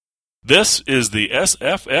This is the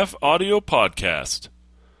SFFaudio Podcast.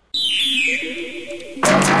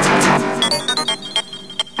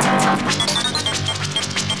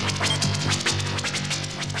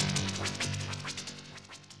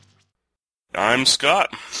 I'm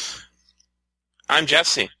Scott. I'm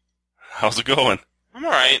Jesse. How's it going? I'm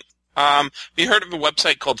all right. Have you heard of a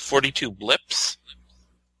website called 42 Blips?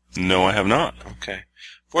 No, I have not. Okay.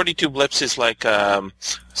 42 Blips is like some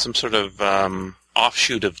sort of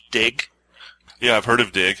offshoot of Dig. Yeah, I've heard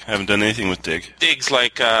of Dig. I haven't done anything with Dig. Dig's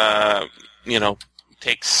like,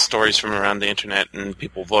 takes stories from around the internet and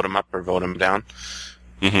people vote them up or vote them down.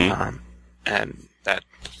 Mm-hmm. And that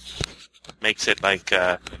makes it like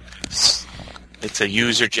it's a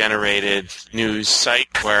user-generated news site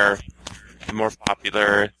where the more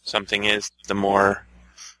popular something is, the more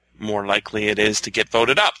likely it is to get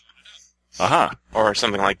voted up. Aha. Or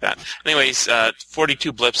something like that. Anyways,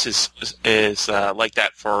 42 Blips is like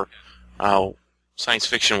that for science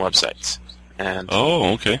fiction websites. And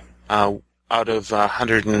okay. Out of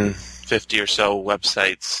 150 or so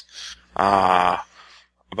websites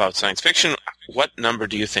about science fiction, what number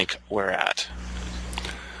do you think we're at?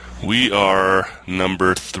 We are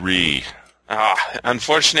number 3.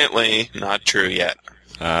 Unfortunately, not true yet.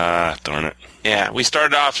 Darn it. Yeah, we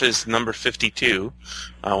started off as number 52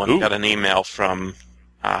 when we got an email from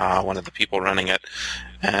one of the people running it,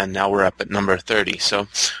 and now we're up at number 30. So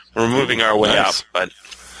we're moving our way up, but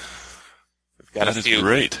we've got a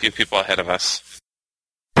few people ahead of us.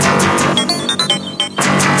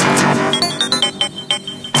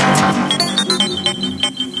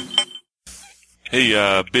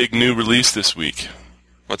 Hey, big new release this week.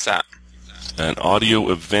 What's that? An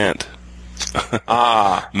audio event.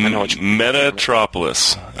 I know what you mean.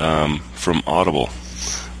 Metatropolis from Audible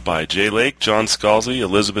by Jay Lake, John Scalzi,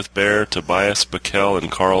 Elizabeth Bear, Tobias Backel,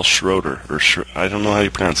 and Carl Schroeder. I don't know how you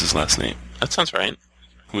pronounce his last name. That sounds right.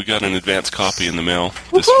 We got an advance copy in the mail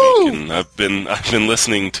this week, and I've been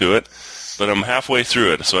listening to it, but I'm halfway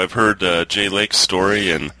through it. So I've heard Jay Lake's story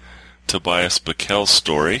and Tobias Backel's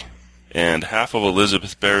story, and half of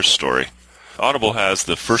Elizabeth Bear's story. Audible has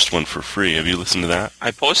the first one for free. Have you listened to that?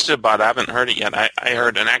 I posted about it. I haven't heard it yet. I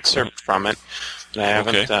heard an excerpt from it, but I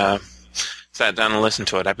haven't sat down and listened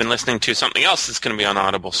to it. I've been listening to something else that's going to be on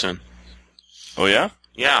Audible soon. Oh, yeah?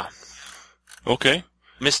 Yeah. Okay.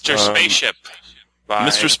 Mr. Spaceship. By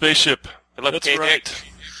Mr. Spaceship. Philip That's K. right. Dick,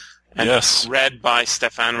 and yes. read by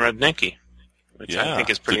Stefan Rudnicki, which I think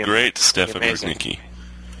is pretty the great Stefan amazing. Rudnicki.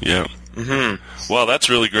 Yeah. Mm-hmm. Well, that's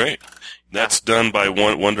really great. That's done by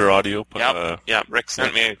Wonder Audio. Yep. Rick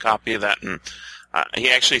sent me a copy of that, and he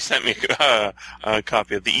actually sent me a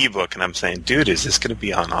copy of the ebook, and I'm saying, dude, is this going to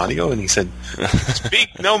be on audio? And he said,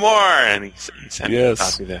 speak no more, and he sent me a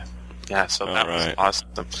copy there. Yeah, so that was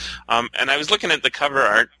awesome. And I was looking at the cover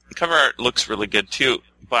art. The cover art looks really good, too,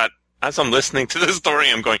 but as I'm listening to the story,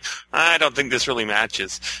 I'm going, I don't think this really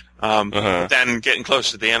matches. But then getting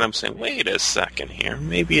closer to the end, I'm saying, wait a second here,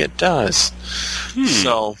 maybe it does.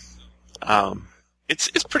 So...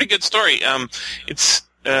 it's a pretty good story. It's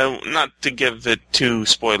not to give it too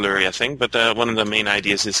spoilery, I think, but one of the main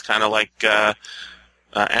ideas is kind of like Anne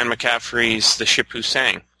McCaffrey's The Ship Who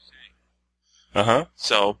Sang.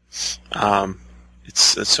 So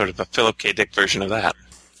it's sort of a Philip K. Dick version of that.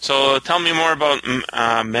 So tell me more about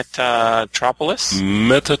Metatropolis.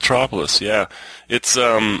 Metatropolis, yeah. It's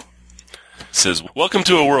says, welcome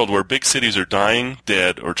to a world where big cities are dying,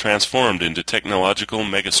 dead, or transformed into technological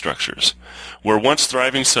megastructures, where once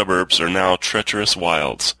thriving suburbs are now treacherous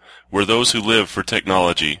wilds, where those who live for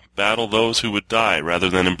technology battle those who would die rather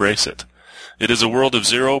than embrace it. It is a world of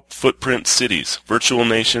zero-footprint cities, virtual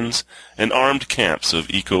nations, and armed camps of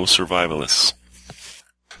eco-survivalists.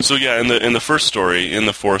 So yeah, in the first story, In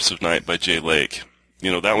the Forests of Night by Jay Lake,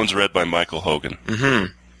 that one's read by Michael Hogan,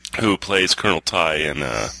 who plays Colonel Ty in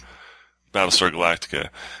Battlestar Galactica,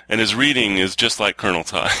 and his reading is just like Colonel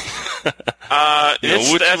Ty.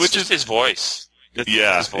 Which is his voice. His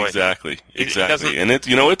voice. Exactly. And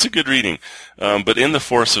it's a good reading. But In the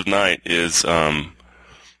Force of Night is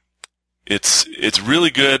it's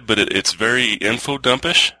really good, but it's very info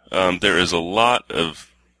dumpish. There is a lot of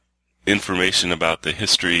information about the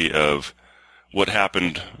history of what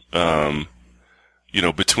happened,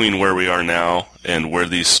 between where we are now and where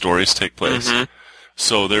these stories take place.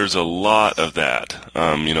 So there's a lot of that.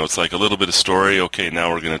 It's like a little bit of story. Okay,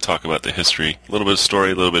 now we're going to talk about the history. A little bit of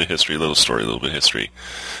story, a little bit of history, a little story, a little bit of history.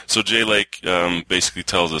 So Jay Lake basically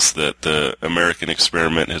tells us that the American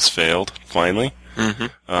experiment has failed, finally.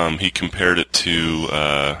 He compared it to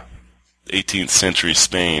 18th century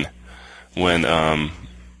Spain,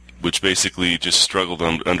 which basically just struggled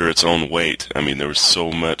under its own weight. I mean, there was so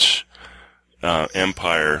much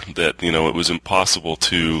empire that, it was impossible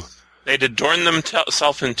to... They'd adorned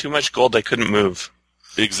themselves in too much gold they couldn't move.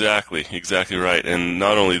 Exactly right. And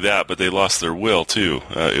not only that, but they lost their will, too.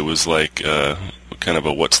 It was like kind of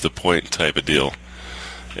a what's the point type of deal.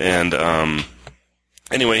 And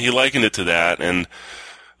anyway, he likened it to that. And,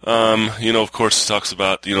 of course, talks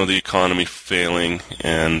about, the economy failing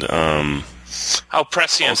and... how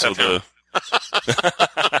prescient of him.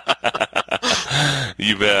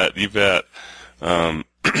 You bet.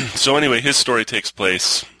 So anyway, his story takes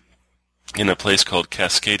place in a place called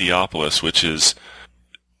Cascadiopolis, which is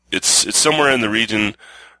it's somewhere in the region.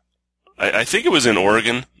 I think it was in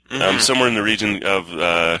Oregon, somewhere in the region of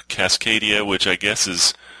Cascadia, which I guess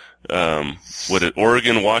is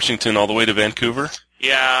Oregon, Washington, all the way to Vancouver.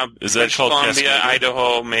 Yeah, is that called Columbia, Cascadia?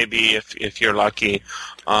 Idaho, maybe if you're lucky.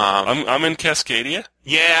 I'm in Cascadia.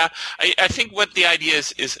 Yeah, I think what the idea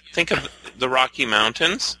is think of the Rocky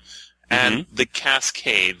Mountains and the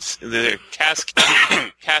Cascades, the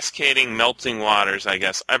cascading melting waters, I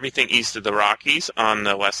guess. Everything east of the Rockies on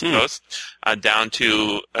the west coast, down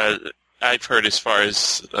to, I've heard, as far as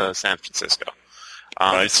San Francisco.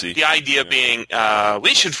 I see. The idea being,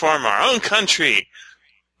 we should form our own country.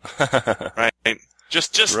 Right?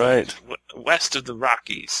 Just right. West of the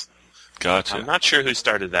Rockies. Gotcha. I'm not sure who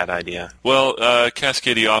started that idea. Well,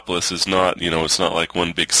 Cascadiopolis is not, it's not like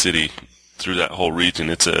one big city through that whole region.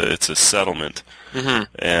 It's a settlement.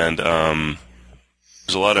 And there's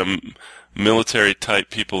a lot of military-type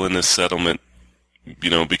people in this settlement,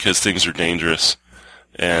 because things are dangerous.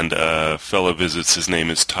 And a fellow visits, his name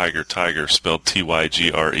is Tiger, spelled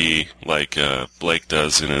Tygre, like Blake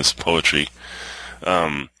does in his poetry.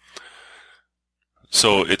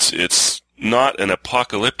 So it's not an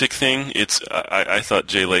apocalyptic thing. I thought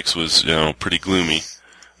Jay Lakes was pretty gloomy,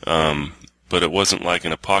 but it wasn't like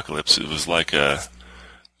an apocalypse. It was like a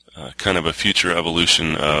kind of a future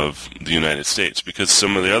evolution of the United States, because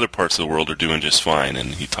some of the other parts of the world are doing just fine,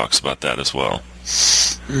 and he talks about that as well.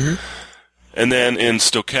 And then in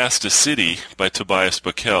Stochasta City by Tobias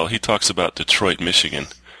Buckell, he talks about Detroit, Michigan,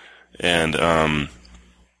 and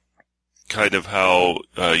kind of how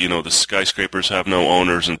the skyscrapers have no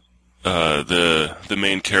owners, and the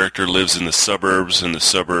main character lives in the suburbs, and the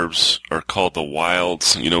suburbs are called the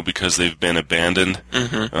wilds, because they've been abandoned.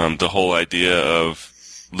 The whole idea of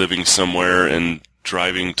living somewhere and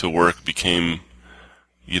driving to work became,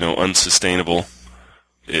 unsustainable.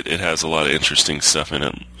 It has a lot of interesting stuff in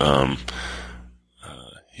it.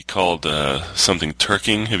 He called something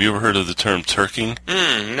turking. Have you ever heard of the term turking?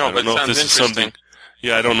 No, but it sounds interesting.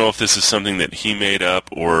 Yeah, I don't know if this is something that he made up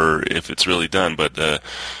or if it's really done, but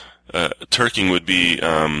turking would be,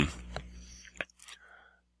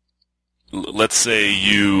 let's say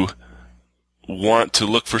you want to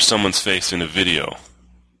look for someone's face in a video,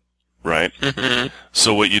 right?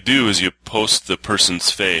 So what you do is you post the person's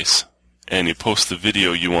face and you post the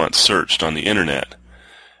video you want searched on the internet,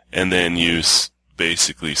 and then you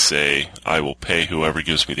basically say, I will pay whoever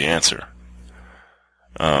gives me the answer.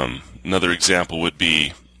 Another example would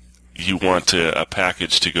be you want a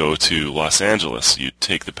package to go to Los Angeles. You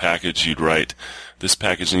take the package, you'd write, this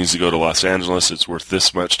package needs to go to Los Angeles, it's worth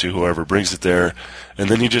this much to whoever brings it there, and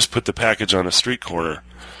then you just put the package on a street corner,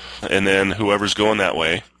 and then whoever's going that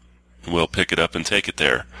way will pick it up and take it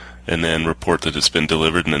there, and then report that it's been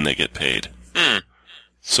delivered, and then they get paid.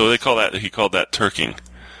 So he called that turking.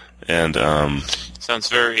 And sounds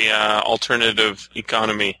very alternative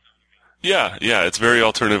economy. Yeah, it's very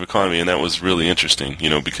alternative economy, and that was really interesting,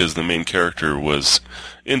 because the main character was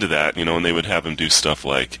into that, and they would have him do stuff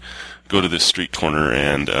like go to this street corner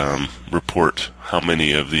and report how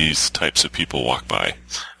many of these types of people walk by.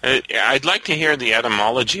 I'd like to hear the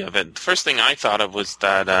etymology of it. The first thing I thought of was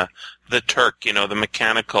that the Turk, the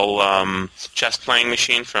mechanical chess playing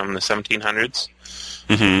machine from the 1700s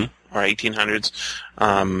or 1800s,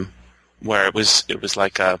 where it was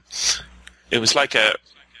like a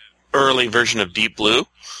early version of Deep Blue.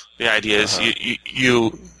 The idea is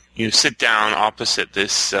you sit down opposite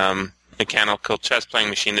this mechanical chess playing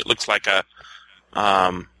machine that looks like a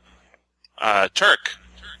Turk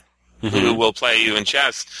who will play you in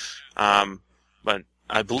chess. But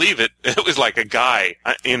I believe it was like a guy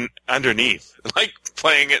underneath, like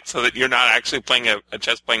playing it so that you're not actually playing a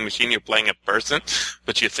chess playing machine, you're playing a person,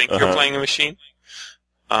 but you think you're playing a machine.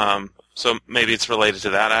 So maybe it's related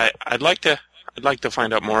to that. I'd like to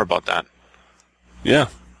find out more about that. Yeah.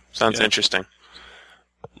 Sounds interesting.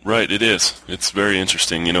 Right, it is. It's very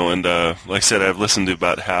interesting, and like I said, I've listened to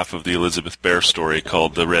about half of the Elizabeth Bear story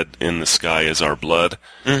called The Red in the Sky Is Our Blood,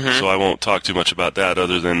 so I won't talk too much about that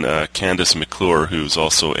other than Candace McClure, who's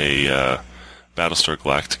also a Battlestar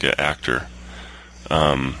Galactica actor.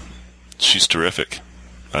 She's terrific.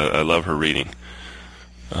 I love her reading.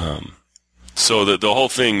 So the whole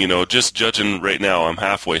thing, just judging right now, I'm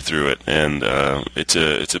halfway through it, and it's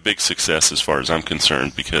a big success as far as I'm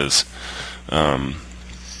concerned, because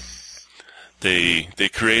they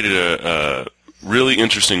created a really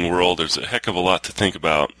interesting world. There's a heck of a lot to think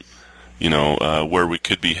about, where we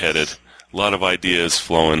could be headed. A lot of ideas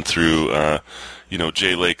flowing through.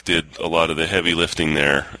 Jay Lake did a lot of the heavy lifting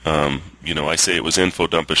there. I say it was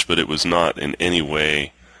infodumpish, but it was not in any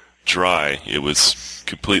way dry. It was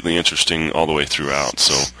completely interesting all the way throughout.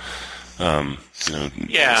 So,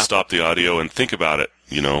 stop the audio and think about it.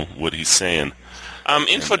 What he's saying.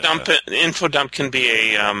 Infodump can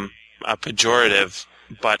be a pejorative,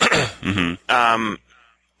 but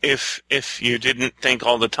if you didn't think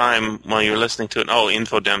all the time while you were listening to it,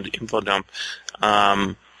 infodump.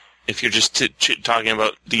 If you're just talking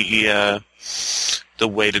about the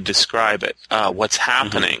way to describe it, what's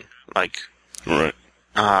happening, right.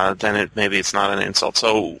 Then maybe it's not an insult.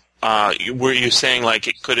 So, were you saying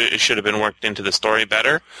it should have been worked into the story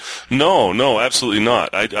better? No, absolutely not.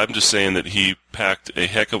 I'm just saying that he packed a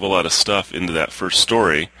heck of a lot of stuff into that first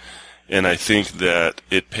story, and I think that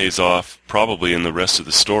it pays off probably in the rest of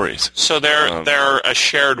the stories. So they're a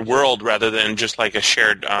shared world rather than just like a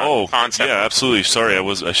shared concept. Yeah, absolutely. Sorry,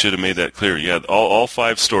 I should have made that clear. Yeah, all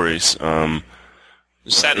 5 stories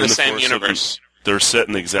set in the same universe. They're set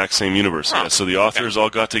in the exact same universe. Huh. Yeah. So the authors all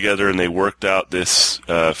got together and they worked out this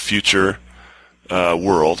future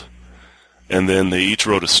world, and then they each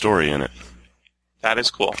wrote a story in it. That is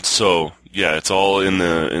cool. So yeah, it's all in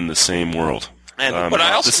the same world. And what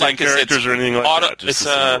I also like is characters or anything like that. It's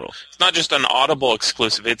not just an Audible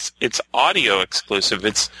exclusive. It's audio exclusive.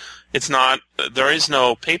 It's not. There is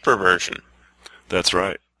no paper version. That's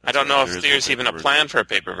right. I don't know if there's even a plan for a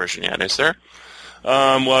paper version yet. Is there?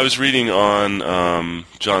 Well, I was reading on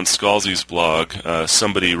John Scalzi's blog.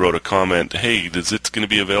 Somebody wrote a comment, hey, it's going to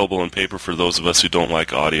be available in paper for those of us who don't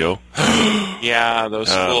like audio. Yeah,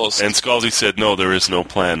 those fools. And Scalzi said, no, there is no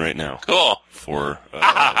plan right now. Cool. For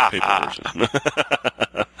a paper version.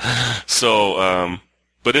 So,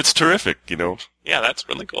 but it's terrific, Yeah, that's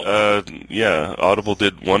really cool. Yeah, Audible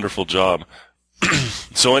did a wonderful job.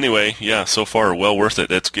 So anyway, yeah, so far, well worth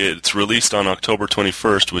it. It's good. It's released on October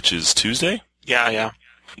 21st, which is Tuesday. Yeah.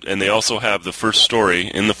 And they also have the first story,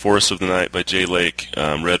 In the Forest of the Night by Jay Lake,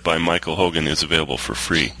 read by Michael Hogan, is available for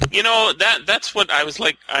free. That's what I was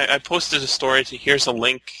like. I posted a story here's a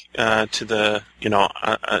link to the,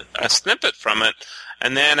 a snippet from it.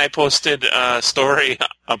 And then I posted a story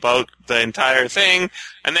about the entire thing.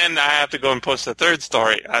 And then I have to go and post a third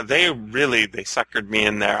story. They suckered me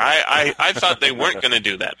in there. I thought they weren't going to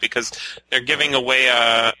do that because they're giving away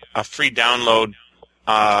a free download.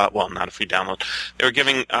 Well, not a free download. They were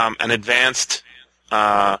giving an advanced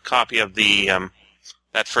copy of the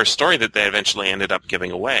that first story that they eventually ended up giving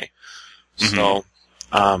away. So,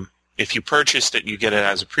 if you purchased it, you get it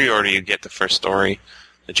as a pre-order. You get the first story,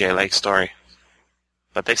 the Jay Lake story.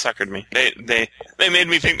 But they suckered me. They made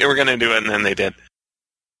me think they were going to do it, and then they did.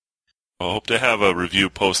 I hope to have a review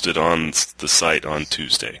posted on the site on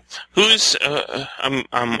Tuesday. Whose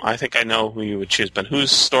I think I know who you would choose, but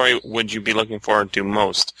whose story would you be looking forward to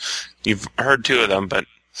most? You've heard 2 of them, but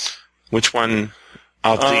which one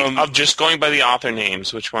of just going by the author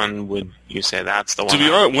names? Which one would you say that's the one? To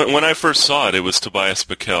be honest, when I first saw it, it was Tobias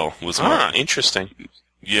Bickel. Interesting.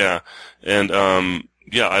 Yeah, and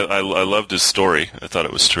I loved his story. I thought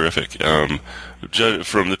it was terrific.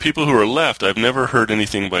 From the people who are left, I've never heard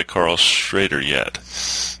anything by Carl Schrader yet.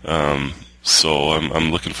 So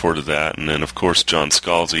I'm looking forward to that. And then, of course, John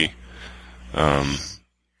Scalzi.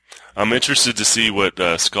 I'm interested to see what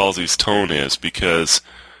Scalzi's tone is because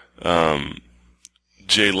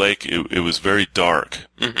Jay Lake, it was very dark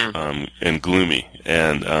and gloomy.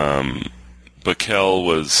 And Bickel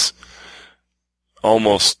was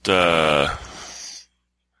almost...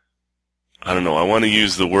 I don't know, I want to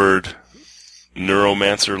use the word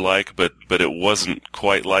neuromancer-like, but it wasn't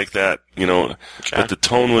quite like that, Okay. But the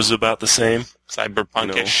tone was about the same.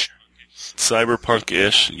 Cyberpunk-ish.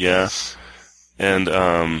 Cyberpunk-ish, yeah. And,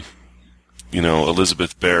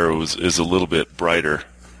 Elizabeth Bear is a little bit brighter,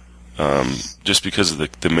 just because of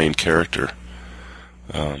the main character.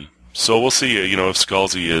 So we'll see, if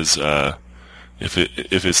Scalzi is,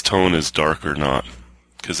 if his tone is dark or not.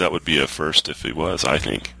 Because that would be a first if he was, I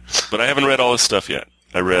think. But I haven't read all his stuff yet.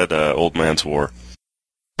 I read Old Man's War.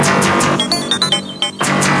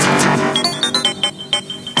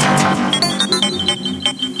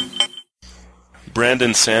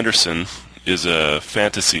 Brandon Sanderson is a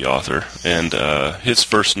fantasy author, and his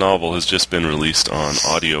first novel has just been released on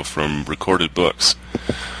audio from Recorded Books.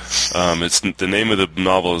 It's the name of the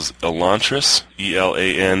novel is Elantris,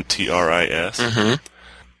 Elantris,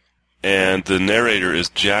 and the narrator is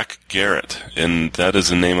Jack Garrett, and that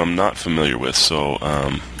is a name I'm not familiar with. So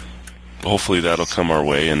hopefully that'll come our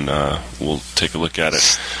way, and we'll take a look at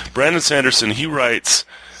it. Brandon Sanderson, he writes,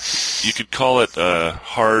 you could call it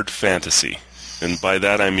hard fantasy, and by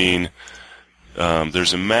that I mean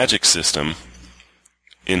there's a magic system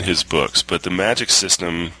in his books, but the magic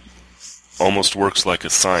system almost works like a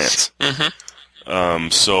science.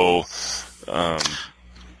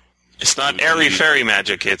 It's not airy-fairy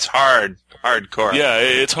magic, it's hardcore. Yeah,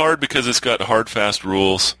 it's hard because it's got hard, fast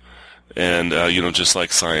rules, and, just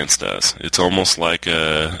like science does. It's almost like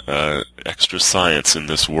extra science in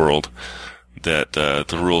this world that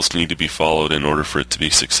the rules need to be followed in order for it to be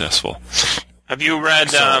successful. Have you read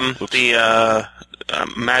the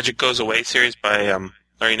Magic Goes Away series by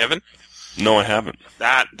Larry Niven? No, I haven't.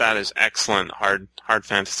 That is excellent hard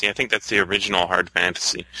fantasy. I think that's the original hard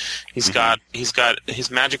fantasy. He's got his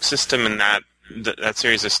magic system in that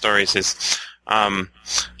series of stories is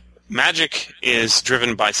magic is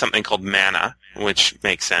driven by something called mana, which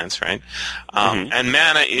makes sense, right? And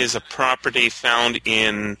mana is a property found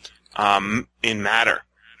in matter.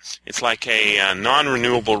 It's like a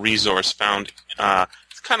non-renewable resource found.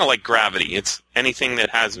 It's kind of like gravity. It's anything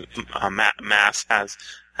that has mass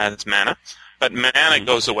has mana, but mana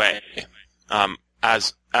goes away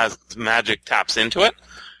as magic taps into it.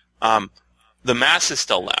 The mass is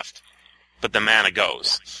still left, but the mana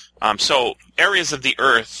goes. So areas of the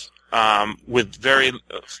Earth with very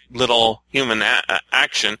little human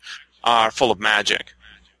action are full of magic,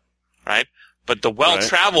 right? But the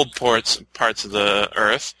well-traveled parts of the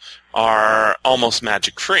Earth are almost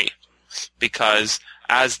magic-free, because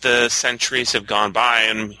as the centuries have gone by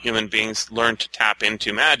and human beings learn to tap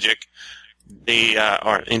into magic,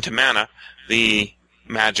 or into mana, the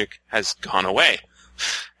magic has gone away.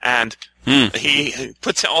 And he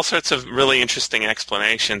puts all sorts of really interesting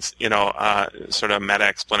explanations, sort of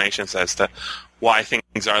meta-explanations as to why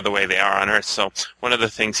things are the way they are on Earth. So one of the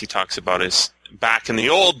things he talks about is back in the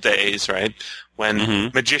old days, right,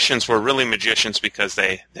 when magicians were really magicians because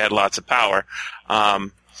they had lots of power,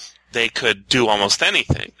 they could do almost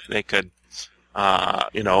anything. They could,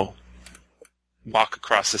 walk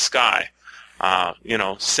across the sky,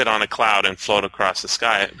 sit on a cloud and float across the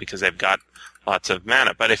sky because they've got lots of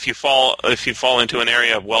mana. But if you fall into an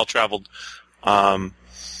area of well-traveled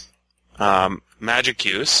magic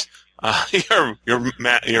use,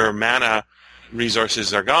 your mana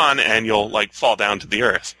resources are gone, and you'll fall down to the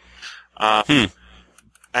earth.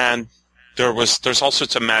 And there's all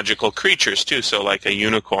sorts of magical creatures too. So like a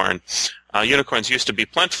unicorn. Unicorns used to be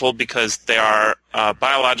plentiful because they are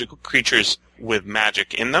biological creatures with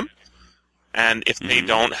magic in them. And if they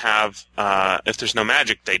don't have, if there's no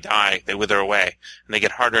magic, they die, they wither away, and they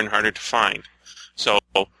get harder and harder to find. So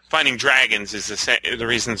finding dragons is the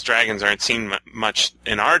reasons dragons aren't seen much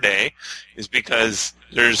in our day is because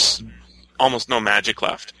there's almost no magic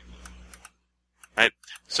left. Right?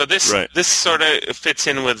 So this sort of fits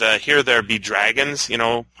in with Here There Be Dragons,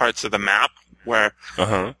 parts of the map where,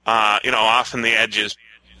 often the edges,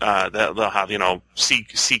 they'll have,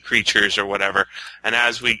 sea creatures or whatever. And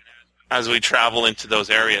as we travel into those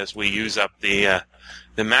areas, we use up the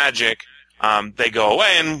magic. They go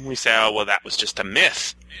away, and we say, "Oh, well, that was just a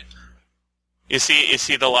myth." You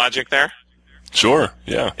see the logic there? Sure.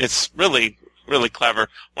 Yeah. It's really, really clever.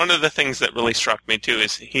 One of the things that really struck me too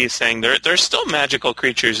is he's saying there's still magical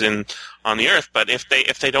creatures on the Earth, but if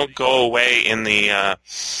they don't go away in the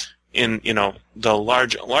the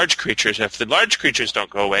large creatures, if the large creatures don't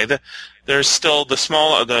go away, there's still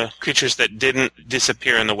the creatures that didn't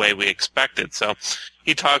disappear in the way we expected. So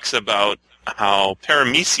he talks about how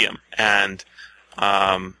paramecium and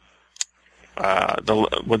one of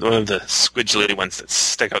the squidgely ones that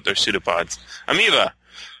stick out their pseudopods, amoeba,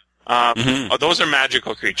 those are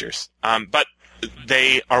magical creatures, but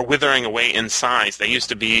they are withering away in size. They used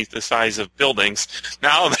to be the size of buildings.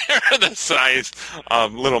 Now they're the size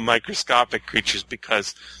of little microscopic creatures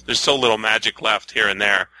because there's so little magic left here and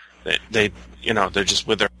there that they're just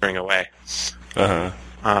withering away. But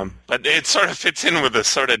it sort of fits in with the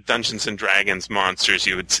sort of Dungeons and Dragons monsters.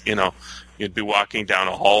 You'd be walking down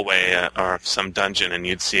a hallway or some dungeon and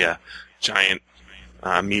you'd see a giant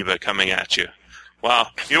amoeba coming at you. Well,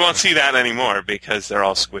 you won't see that anymore because they're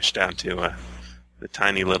all squished down to the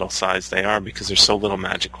tiny little size they are because there's so little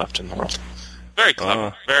magic left in the world. Very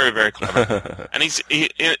clever. Very, very clever. And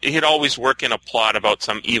he'd always work in a plot about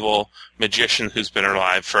some evil magician who's been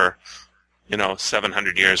alive for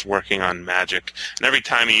 700 years working on magic. And every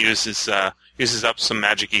time he uses up some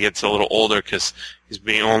magic, he gets a little older because he's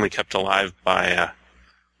being only kept alive by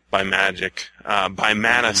magic, by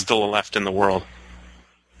mana still left in the world.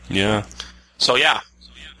 Yeah. So yeah,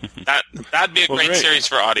 that'd be a great series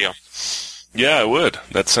for audio. Yeah, it would.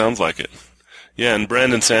 That sounds like it. Yeah, and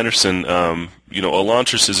Brandon Sanderson,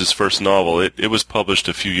 Elantris is his first novel. It was published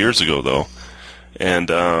a few years ago, though.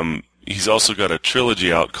 And he's also got a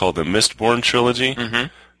trilogy out called the Mistborn Trilogy.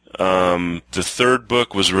 Mm-hmm. The third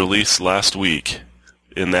book was released last week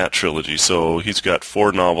in that trilogy, so he's got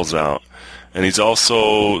 4 novels out. And he's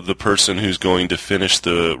also the person who's going to finish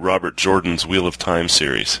the Robert Jordan's Wheel of Time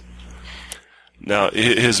series. Now,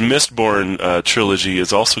 his Mistborn trilogy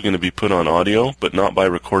is also going to be put on audio, but not by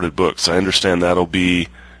recorded books. I understand that'll be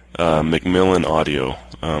Macmillan Audio.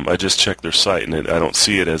 I just checked their site, and I don't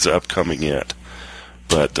see it as upcoming yet.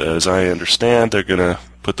 But as I understand, they're going to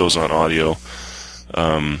put those on audio.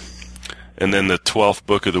 And then the 12th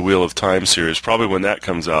book of the Wheel of Time series, probably when that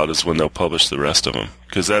comes out is when they'll publish the rest of them.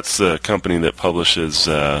 Because that's the company that publishes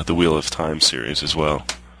the Wheel of Time series as well.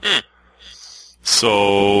 Mm.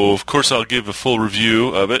 So, of course, I'll give a full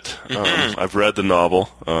review of it. I've read the novel,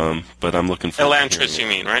 but I'm looking for... Elantris, you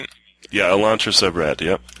mean, right? Yeah, Elantris I've read,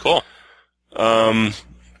 yep. Cool. Another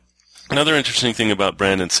interesting thing about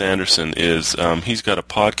Brandon Sanderson is he's got a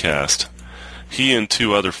podcast. He and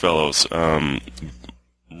 2 other fellows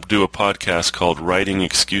do a podcast called Writing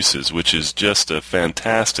Excuses, which is just a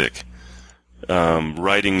fantastic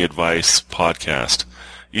writing advice podcast.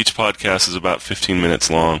 Each podcast is about 15 minutes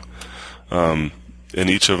long, and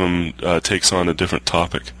each of them takes on a different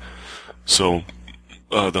topic. So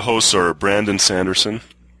the hosts are Brandon Sanderson,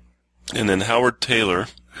 and then Howard Taylor,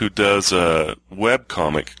 who does a web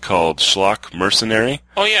comic called Schlock Mercenary.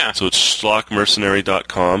 Oh, yeah. So it's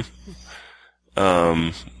schlockmercenary.com.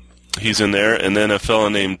 He's in there, and then a fellow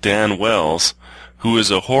named Dan Wells, who is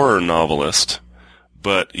a horror novelist,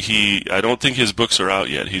 but I don't think his books are out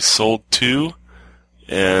yet. He's sold 2,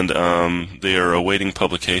 and they are awaiting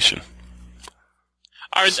publication.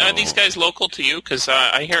 Are these guys local to you? Because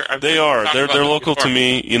I hear... They are. They're local to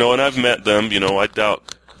me, and I've met them. I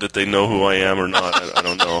doubt that they know who I am or not. I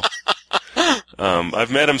don't know. I've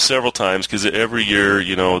met them several times because every year,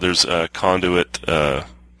 there's a Conduit...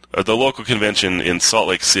 the local convention in Salt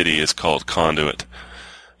Lake City is called Conduit.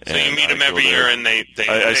 So you meet them every year, and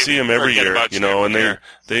I see them every year, and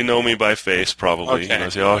they know me by face probably. Okay. And I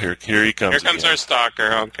say, oh, here he comes. Here comes our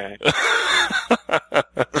stalker. Okay.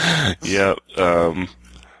 Yeah.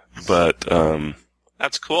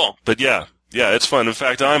 That's cool. But yeah, it's fun. In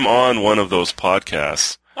fact, I'm on one of those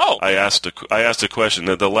podcasts. Oh. I asked a question.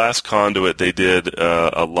 The last Conduit, they did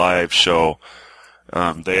a live show.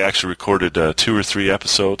 They actually recorded 2 or 3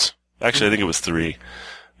 episodes. Actually, I think it was 3.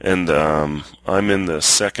 And I'm in the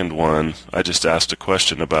second one. I just asked a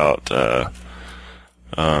question about,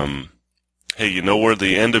 hey, you know where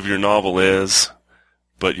the end of your novel is,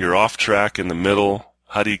 but you're off track in the middle.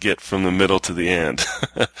 How do you get from the middle to the end?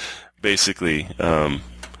 Basically. Did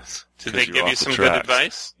they give you some good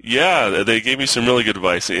advice? Yeah, they gave me some really good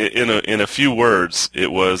advice. In a few words,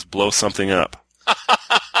 it was blow something up.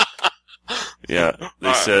 Yeah,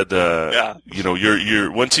 they said,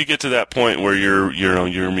 you're once you get to that point where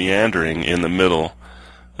you're meandering in the middle,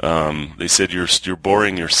 they said you're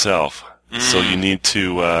boring yourself. So you need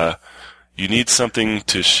something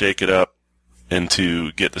to shake it up and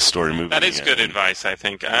to get the story moving. That is good advice, I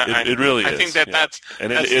think. It really is. I think that's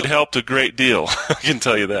and it helped a great deal. I can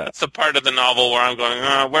tell you that. That's the part of the novel where I'm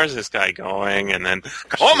going, where's this guy going? And then,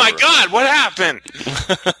 oh my God, what happened?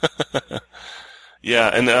 Yeah,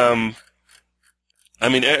 and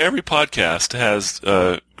every podcast has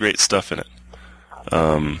great stuff in it.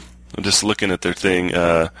 I'm just looking at their thing.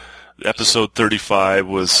 Episode 35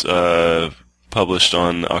 was published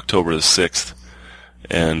on October the 6th,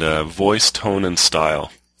 and voice, tone, and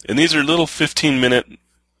style. And these are little 15-minute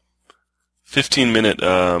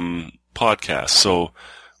podcasts. So,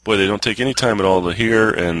 boy, they don't take any time at all to hear,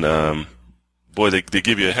 and boy, they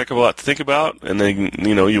give you a heck of a lot to think about. And then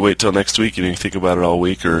you wait till next week and you think about it all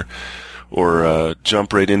week, or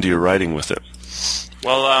jump right into your writing with it.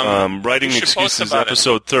 Well, Writing Excuses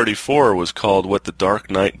episode 34 was called What the Dark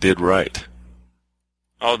Knight Did Right.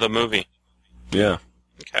 Oh, the movie. Yeah.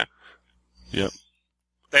 Okay. Yep.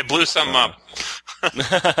 They blew something up.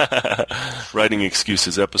 Writing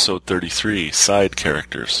Excuses episode 33, Side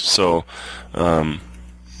Characters. So,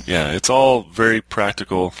 yeah, it's all very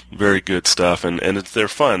practical, very good stuff, and they're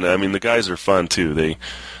fun. I mean, the guys are fun too.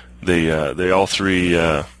 They all 3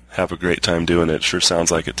 have a great time doing it. Sure sounds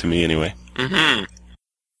like it to me anyway. Mm-hmm.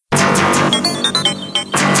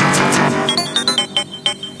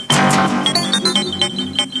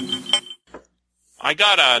 I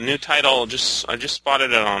got a new title. I just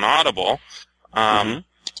spotted it on Audible.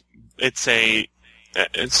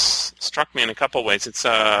 It's struck me in a couple ways. It's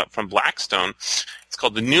from Blackstone. It's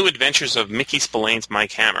called The New Adventures of Mickey Spillane's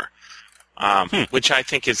Mike Hammer, which I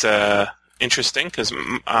think is interesting because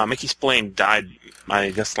Mickey Spillane died,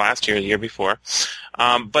 I guess, last year or the year before.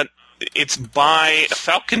 But it's by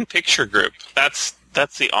Falcon Picture Group. That's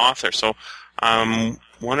the author. So I'm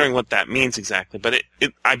wondering what that means exactly. But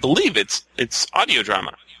I believe it's audio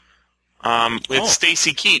drama with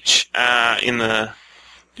Stacy Keach in the...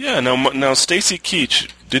 Yeah, now Stacy Keach,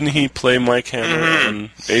 didn't he play Mike Hammer on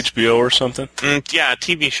HBO or something? Yeah,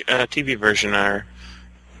 TV version.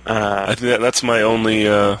 I think that's my only...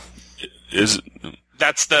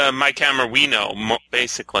 That's the Mike Hammer we know,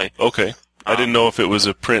 basically. Okay. I didn't know if it was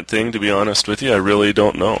a print thing, to be honest with you. I really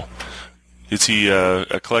don't know. Is he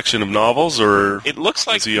a collection of novels, or it looks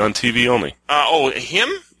like, is he on TV only? Him?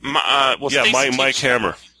 Mike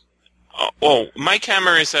Hammer. Mike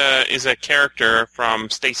Hammer is a character from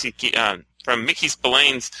from Mickey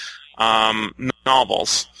Spillane's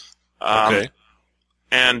novels. Okay.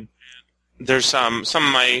 And there's some of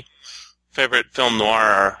my favorite film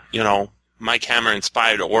noir are, Mike Hammer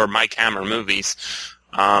inspired or Mike Hammer movies.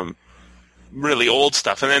 Really old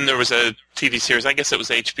stuff. And then there was a TV series, I guess it was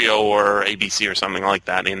HBO or ABC or something like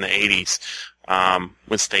that in the 80s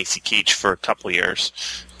with Stacy Keach for a couple of years.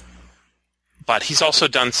 But he's also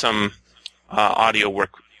done some audio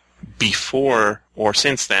work before or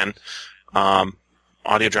since then,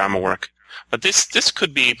 audio drama work. But this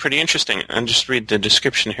could be pretty interesting. And just read the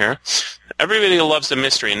description here. Everybody loves a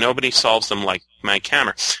mystery, and nobody solves them like Mike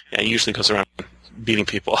Hammer. Yeah, he usually goes around beating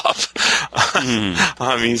people up.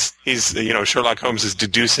 He's Sherlock Holmes is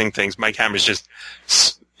deducing things. Mike Hammer's just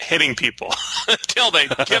hitting people until they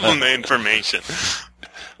give him the information.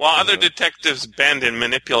 While other detectives bend and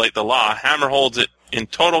manipulate the law, Hammer holds it in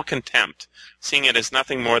total contempt, seeing it as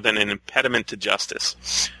nothing more than an impediment to justice.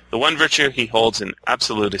 The one virtue he holds in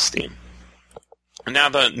absolute esteem. And now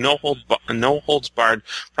the no-holds-barred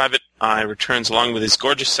private eye returns along with his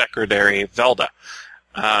gorgeous secretary, Velda,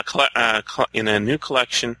 in a new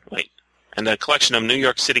collection, and a collection of New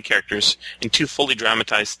York City characters in two fully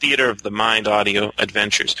dramatized theater of the mind audio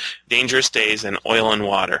adventures, Dangerous Days and Oil and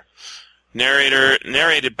Water.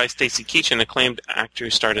 Narrated by Stacy Keach, an acclaimed actor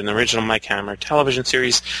who starred in the original Mike Hammer television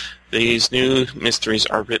series, these new mysteries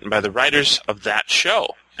are written by the writers of that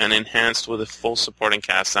show and enhanced with a full supporting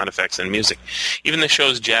cast, sound effects, and music. Even the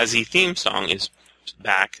show's jazzy theme song is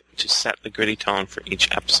back to set the gritty tone for each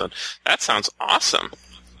episode. That sounds awesome.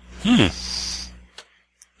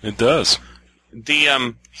 It does.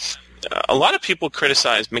 A lot of people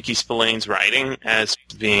criticize Mickey Spillane's writing as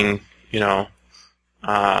being,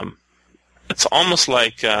 it's almost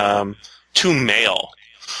like too male,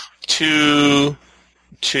 too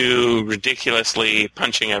ridiculously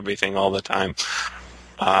punching everything all the time.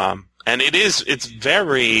 And it's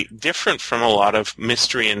very different from a lot of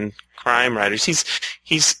mystery and crime writers.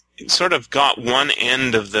 He's sort of got one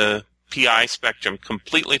end of the PI spectrum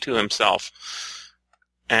completely to himself.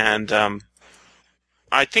 And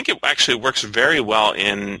I think it actually works very well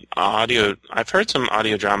in audio. I've heard some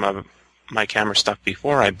audio drama Mike Hammer stuff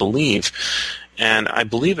before, I believe, and I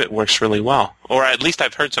believe it works really well. Or at least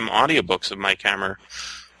I've heard some audiobooks of Mike Hammer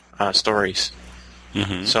stories.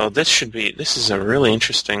 Mm-hmm. So this is a really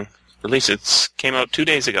interesting release. It came out 2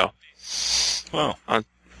 days ago. Wow.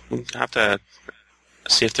 We'll have to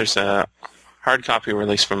see if there's a hard copy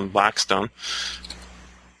release from Blackstone.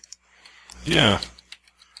 Yeah.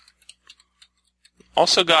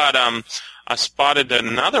 Also got I spotted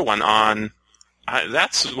another one on.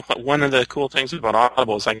 That's one of the cool things about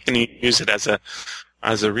Audible is I can use it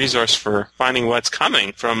as a resource for finding what's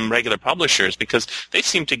coming from regular publishers because they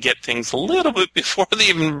seem to get things a little bit before the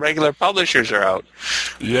even regular publishers are out.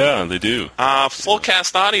 Yeah, they do.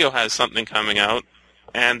 Fullcast Audio has something coming out,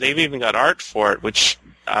 and they've even got art for it, which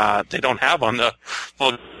they don't have on the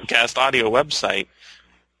Fullcast Audio website.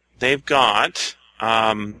 They've got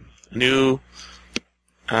new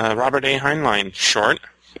Robert A. Heinlein short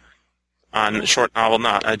novel,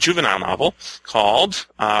 a juvenile novel called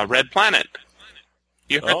Red Planet.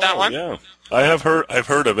 You heard that one? Yeah, I've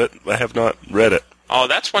heard of it. I have not read it. Oh,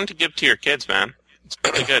 that's one to give to your kids, man. It's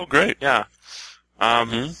pretty good. Oh, great. Yeah.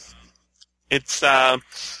 It's got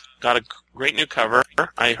a great new cover.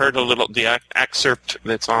 I heard the excerpt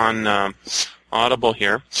that's on Audible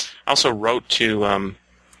here. I also wrote to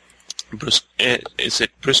Bruce. Is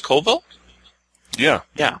it Bruce Colville? Yeah.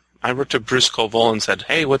 Yeah. I wrote to Bruce Colville and said,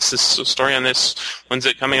 hey, what's this story on this? When's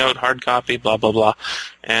it coming out? Hard copy, blah, blah, blah.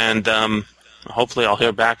 And hopefully I'll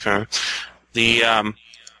hear back from him.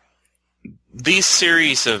 these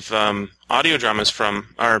series of audio dramas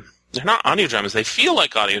they're not audio dramas. They feel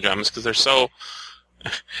like audio dramas because they're so.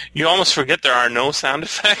 You almost forget there are no sound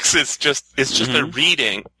effects. It's just a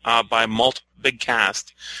reading by big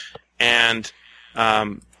cast, and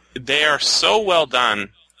they are so well done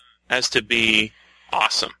as to be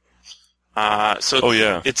awesome.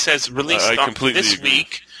 It says released this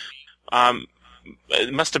week.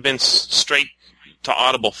 It must have been straight to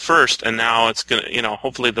Audible first, and now it's gonna,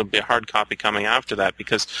 hopefully there'll be a hard copy coming after that,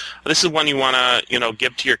 because this is one you want to,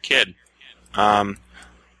 give to your kid.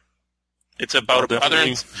 It's about a brother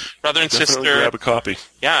and sister. Grab a copy.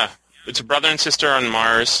 Yeah, it's a brother and sister on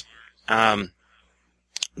Mars.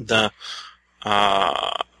 The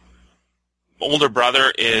older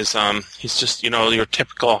brother is he's just your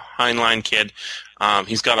typical Heinlein kid.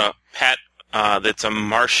 He's got a pet that's a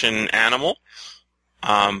Martian animal,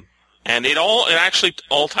 and it actually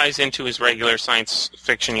all ties into his regular science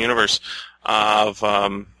fiction universe of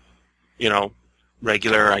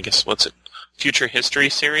regular, I guess, future history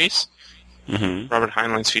series. Mm-hmm. Robert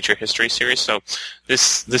Heinlein's future history series. So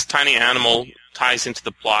this tiny animal ties into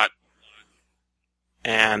the plot,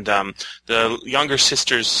 and the younger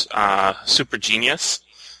sister's super genius.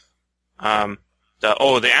 The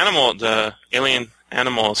alien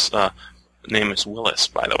animal's name is Willis,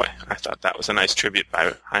 by the way. I thought that was a nice tribute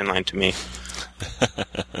by Heinlein to me.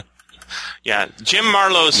 Yeah, Jim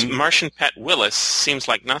Marlowe's Martian pet Willis seems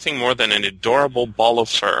like nothing more than an adorable ball of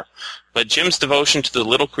fur, but Jim's devotion to the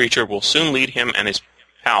little creature will soon lead him and his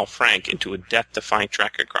pal Frank into a death-defying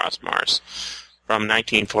trek across Mars. From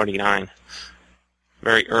 1949.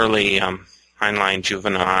 Very early Heinlein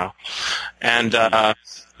juvenile. And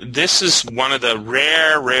this is one of the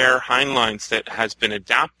rare Heinleins that has been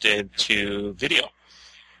adapted to video.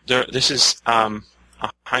 This is a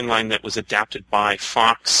Heinlein that was adapted by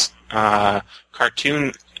Fox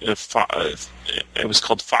cartoon. It was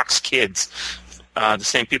called Fox Kids. The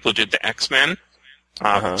same people who did the X-Men,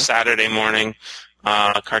 Saturday morning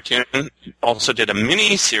cartoon, also did a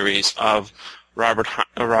mini-series of Robert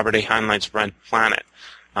A. Heinlein's Red Planet.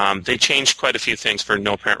 They changed quite a few things for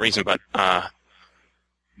no apparent reason, but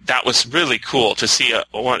that was really cool to see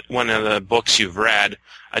one of the books you've read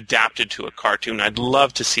adapted to a cartoon. I'd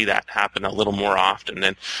love to see that happen a little more often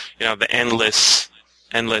than, the endless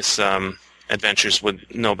adventures with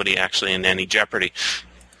nobody actually in any jeopardy.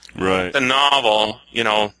 Right. The novel,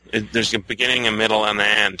 there's a beginning, a middle, and the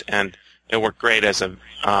end, and it worked great as a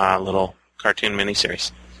little cartoon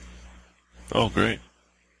miniseries. Oh, great.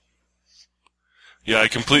 Yeah, I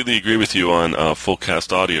completely agree with you on Full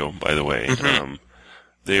Cast Audio, by the way. Mm-hmm.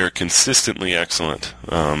 They are consistently excellent.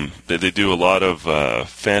 They do a lot of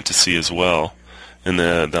fantasy as well, in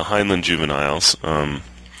the Heinlein juveniles.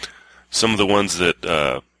 Some of the ones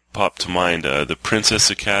that pop to mind, the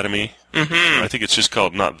Princess Academy. Mm-hmm. I think it's just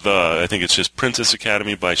called, I think it's just Princess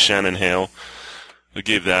Academy by Shannon Hale. They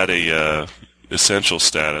gave that a essential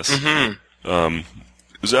status. Mm-hmm.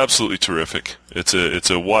 It was absolutely terrific. It's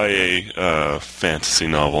a YA fantasy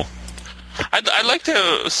novel. I'd like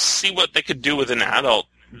to see what they could do with an adult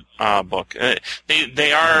book.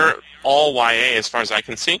 They are all YA as far as I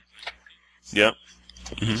can see. Yeah.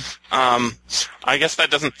 Mm-hmm. I guess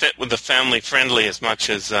that doesn't fit with the family friendly as much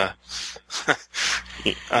as,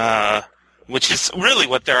 which is really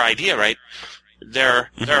what their idea, right? They're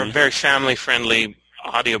a very family friendly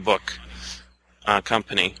audiobook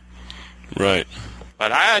company. Right.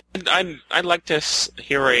 But I'd like to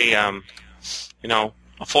hear a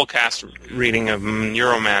full cast reading of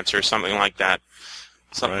Neuromancer or something like that.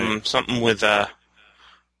 Something with a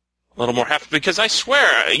little more heft, because I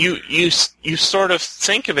swear you sort of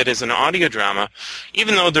think of it as an audio drama,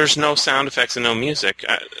 even though there's no sound effects and no music.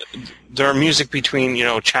 There are music between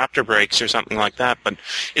chapter breaks or something like that, but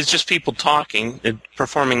it's just people talking and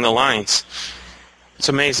performing the lines. It's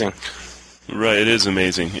amazing. Right, it is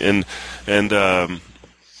amazing, and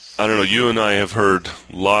I don't know. You and I have heard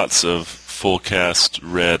lots of full cast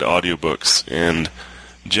read audiobooks, and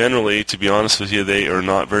generally, to be honest with you, they are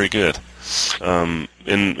not very good.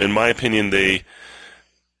 In my opinion,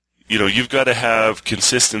 you've got to have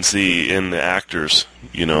consistency in the actors,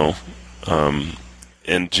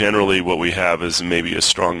 and generally what we have is maybe a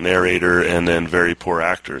strong narrator and then very poor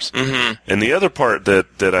actors. Mm-hmm. And the other part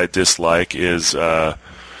that I dislike is,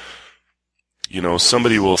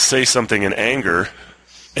 somebody will say something in anger,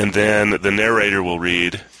 and then the narrator will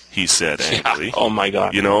read, "He said angrily." Yeah. Oh my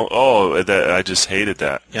God! I just hated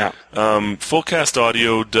that. Yeah. Full Cast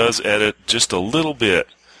Audio does edit just a little bit.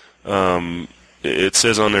 It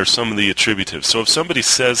says on there some of the attributives. So if somebody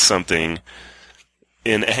says something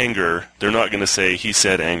in anger, they're not going to say "he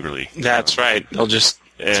said angrily." That's right. They'll just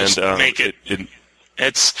And make it.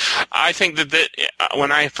 I think that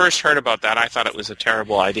when I first heard about that, I thought it was a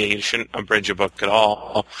terrible idea. You shouldn't abridge a book at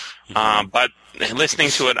all. But listening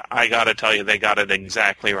to it, I got to tell you, they got it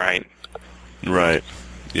exactly right. Right.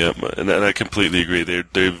 Yeah, and I completely agree.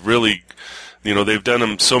 They've really, they've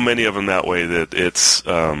done so many of them that way that it's,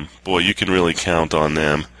 you can really count on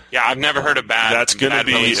them. Yeah, I've never heard a bad. That's going to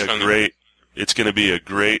be It's going to be a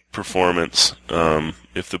great performance.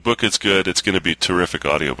 If the book is good, it's going to be a terrific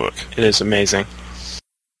audiobook. It is amazing.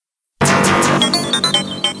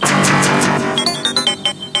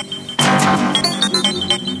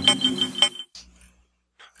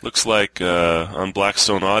 Looks like on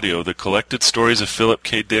Blackstone Audio, the Collected Stories of Philip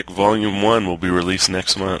K. Dick Volume 1 will be released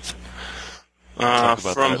next month.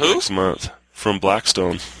 From who? Next month. From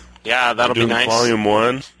Blackstone. Yeah, that'll be nice. Volume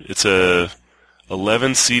 1. It's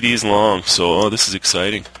 11 CDs long, so this is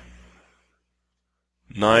exciting.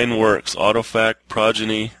 9 works: Autofact,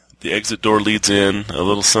 Progeny, The Exit Door Leads In, A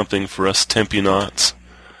Little Something for Us Tempionauts,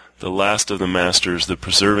 The Last of the Masters, The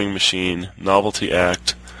Preserving Machine, Novelty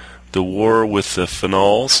Act, The War with the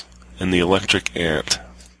Phenols, and The Electric Ant.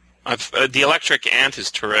 The Electric Ant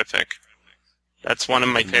is terrific. That's one of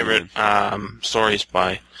my favorite stories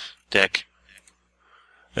by Dick.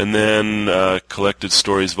 And then Collected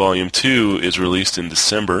Stories Volume 2 is released in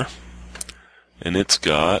December. And it's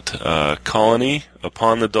got Colony,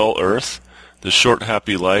 Upon the Dull Earth, The Short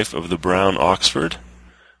Happy Life of the Brown Oxford,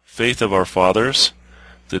 Faith of Our Fathers,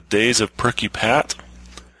 The Days of Perky Pat,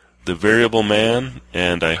 The Variable Man,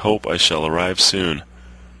 and I Hope I Shall Arrive Soon.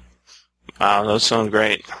 Wow, those sound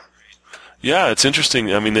great. Yeah, it's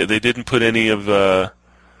interesting. I mean, they didn't put any of the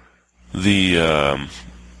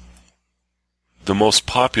most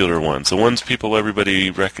popular ones, the ones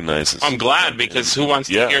everybody recognizes. I'm glad, because who wants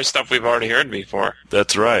to hear stuff we've already heard before?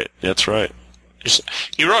 That's right. That's right.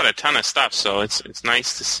 He wrote a ton of stuff, so it's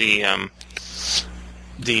nice to see I'm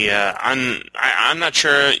not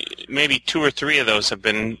sure, maybe 2 or 3 of those have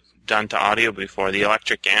been done to audio before. The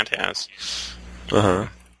Electric Ant has.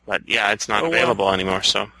 But yeah, it's not available anymore,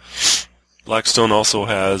 so. Blackstone also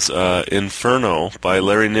has Inferno by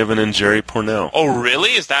Larry Niven and Jerry Pournelle. Oh,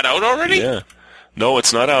 really? Is that out already? Yeah. No,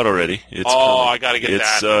 it's not out already. I gotta get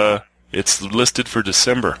that. It's listed for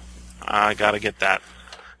December. I gotta get that.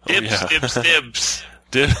 Dibs.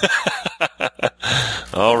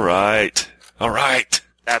 All right.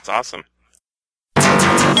 That's awesome.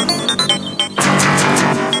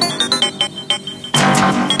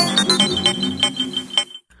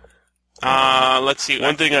 Let's see.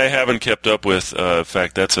 One thing I haven't kept up with, in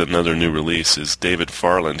fact, that's another new release, is David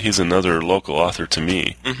Farland. He's another local author to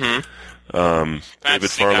me. David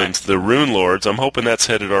Farland's The Rune Lords. I'm hoping that's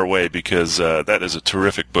headed our way, because that is a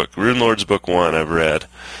terrific book. Rune Lords Book 1 I've read,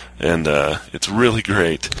 and it's really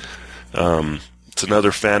great. It's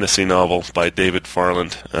another fantasy novel by David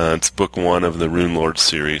Farland. It's Book 1 of the Rune Lords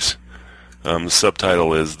series. The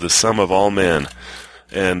subtitle is The Sum of All Men,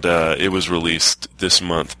 and it was released this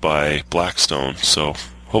month by Blackstone, so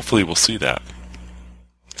hopefully we'll see that.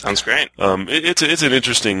 Sounds great. It's an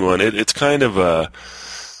interesting one. It's kind of a...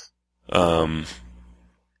 I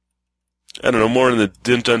don't know, more in the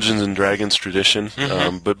Dungeons and Dragons tradition.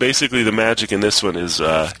 But basically the magic in this one is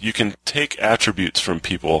you can take attributes from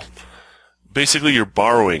people. Basically you're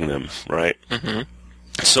borrowing them, right?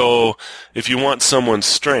 So if you want someone's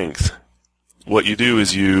strength, what you do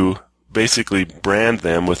is you basically brand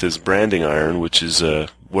them with his branding iron, which is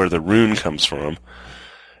where the rune comes from,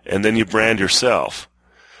 and then you brand yourself.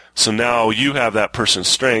 So now you have that person's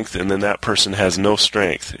strength, and then that person has no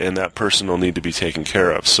strength, and that person will need to be taken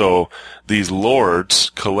care of. So these lords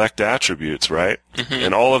collect attributes, right?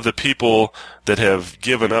 And all of the people that have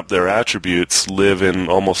given up their attributes live in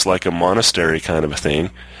almost like a monastery kind of a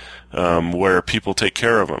thing, where people take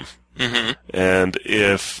care of them. And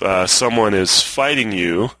if someone is fighting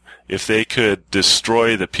you, if they could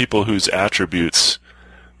destroy the people whose attributes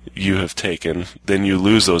you have taken, then you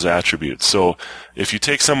lose those attributes. So if you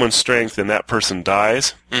take someone's strength and that person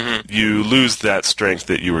dies, you lose that strength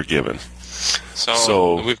that you were given.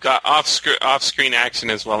 So we've got off-screen action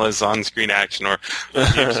as well as on-screen action, or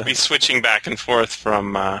you'll be switching back and forth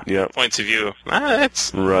from points of view.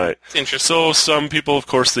 It's interesting. So some people, of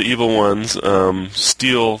course, the evil ones,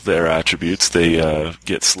 steal their attributes. They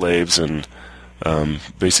get slaves and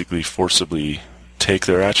basically forcibly take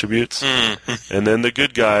their attributes, and then the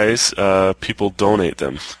good guys, people donate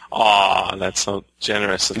them. Aw, that's so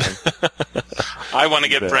generous of them. I want to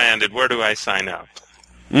get branded. Where do I sign up?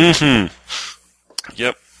 Yep.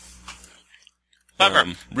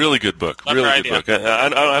 Clever. Really good book. Clever really idea. good book.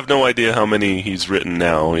 I have no idea how many he's written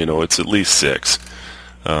now. It's at least 6.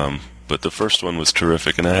 But but the first one was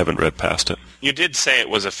terrific, and I haven't read past it. You did say it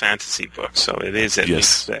was a fantasy book, so it is at Yes.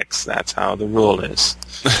 least 6. That's how the rule is.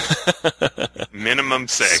 Minimum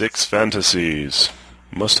 6. 6 fantasies.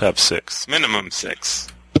 Must have 6. Minimum 6.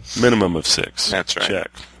 Minimum of 6. That's right.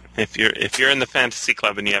 Check. If you're in the fantasy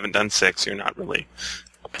club and you haven't done 6, you're not really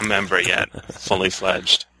a member yet, fully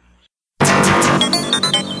fledged.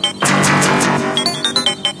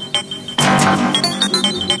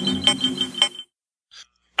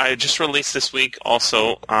 I just released this week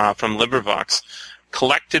also from LibriVox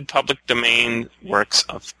collected public domain works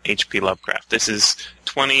of H.P. Lovecraft. This is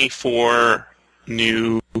 24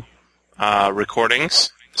 new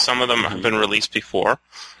recordings. Some of them have been released before,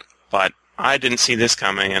 but I didn't see this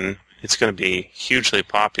coming, and it's going to be hugely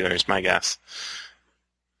popular, is my guess.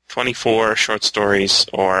 24 short stories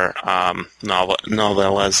or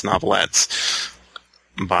novelettes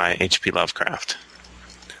by H.P. Lovecraft.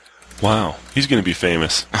 Wow. He's going to be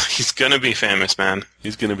famous. He's going to be famous, man.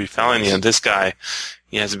 He's going to be Telling famous. you, this guy,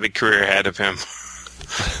 he has a big career ahead of him.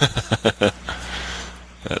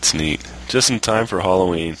 That's neat. Just in time for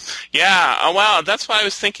Halloween. Yeah, well, that's what I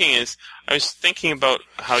was thinking I was thinking about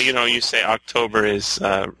how, you say October is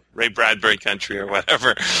Ray Bradbury country or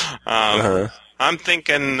whatever. I'm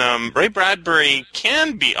thinking Ray Bradbury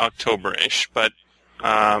can be October-ish, but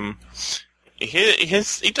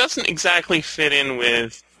he doesn't exactly fit in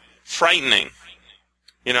with frightening,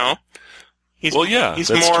 He's, Well, yeah, he's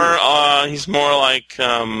that's more true. he's more like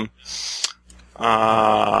Autumn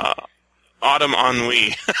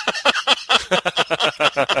Ennui.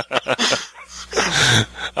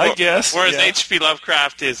 I guess. Whereas yeah. H.P.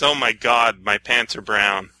 Lovecraft is, oh my God, my pants are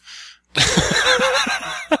brown.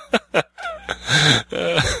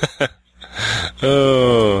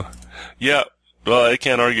 Oh, yeah. Well, I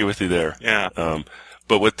can't argue with you there. Yeah.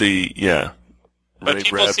 But with the But Ray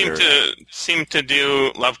people Bradbury. seem to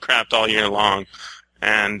do Lovecraft all year long,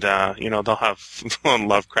 and they'll have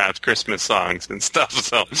Lovecraft Christmas songs and stuff.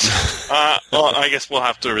 So, well, I guess we'll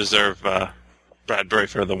have to reserve Bradbury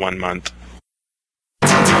for the 1 month.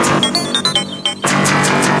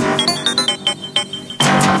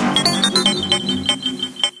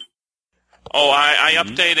 Oh, I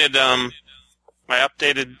updated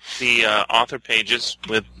the author pages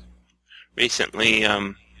with recently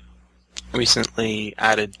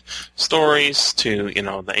added stories to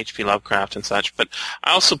the H.P. Lovecraft and such. But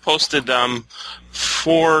I also posted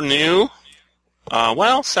 4 new,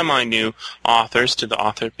 semi-new authors to the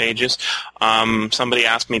author pages. Somebody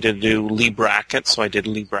asked me to do Lee Brackett, so I did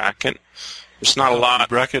Lee Brackett. There's not a lot.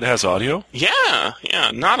 Brackett has audio? Yeah,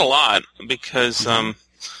 not a lot because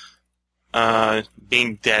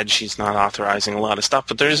being dead, she's not authorizing a lot of stuff.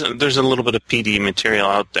 But there's a little bit of PD material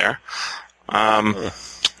out there.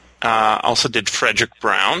 Also did Frederick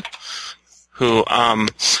Brown, who I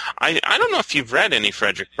don't know if you've read any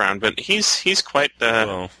Frederick Brown, but he's quite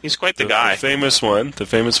the guy. The famous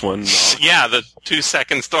one. Knox. Yeah, the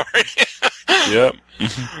 2-second story. Yep.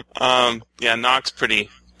 Yeah, Knox pretty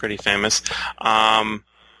famous. I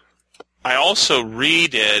also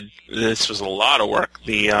redid. This was a lot of work.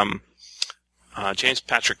 The James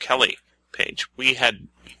Patrick Kelly page. We had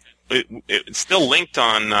it's still linked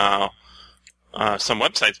on some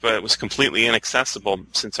websites, but it was completely inaccessible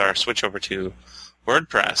since our switch over to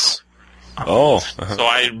WordPress. Oh. So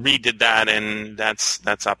I redid that, and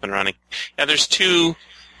that's up and running. Yeah, there's 3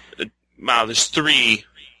 Lee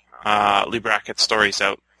Brackett stories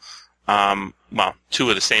out. 2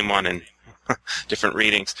 of the same one in different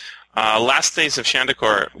readings. Last Days of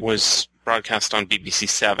Shandakor was broadcast on BBC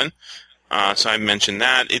 7, so I mentioned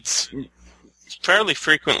that. It's fairly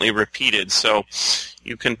frequently repeated, so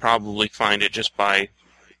you can probably find it just by,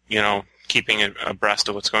 keeping abreast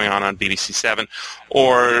of what's going on BBC 7,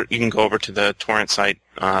 or you can go over to the torrent site,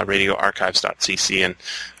 radioarchives.cc, and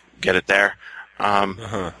get it there.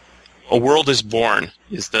 A World is Born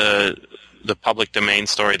is the public domain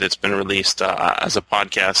story that's been released as a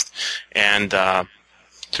podcast and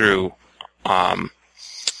through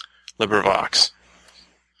LibriVox.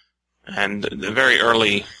 And the very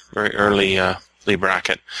early Lee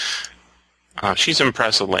Brackett. She's an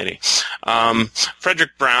impressive lady.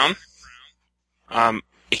 Frederick Brown.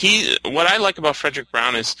 What I like about Frederick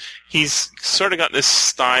Brown is he's sort of got this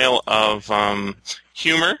style of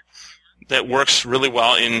humor that works really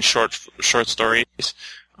well in short stories.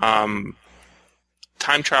 Time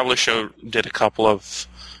Traveler Show did a couple of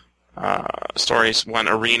stories. One,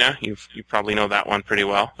 Arena. You probably know that one pretty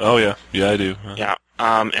well. Oh yeah, I do. Yeah.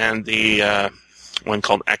 And the one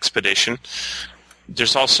called Expedition.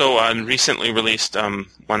 There's also a recently released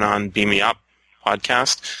one on Beam Me Up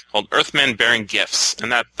podcast called Earthmen Bearing Gifts,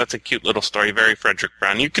 and that's a cute little story, very Frederick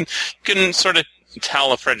Brown. You can sort of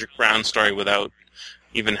tell a Frederick Brown story without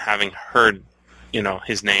even having heard,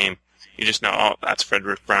 his name. You just know, oh, that's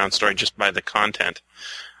Frederick Brown's story just by the content.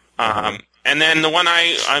 And then the one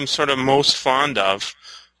I'm sort of most fond of,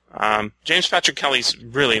 James Patrick Kelly's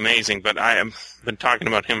really amazing, but I have been talking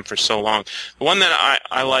about him for so long. The one that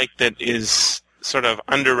I like that is sort of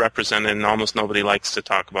underrepresented and almost nobody likes to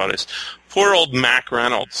talk about is poor old Mac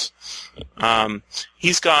Reynolds.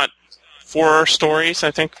 He's got 4 stories,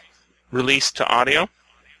 I think, released to audio.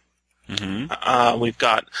 Mm-hmm. We've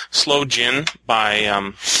got Slow Gin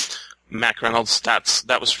by Mac Reynolds.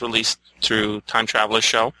 That was released through Time Traveler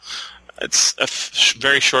Show. It's a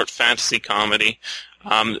very short fantasy comedy.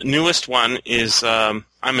 The newest one is I'm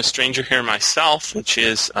a Stranger Here Myself, which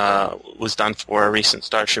was done for a recent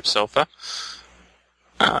Starship Sofa.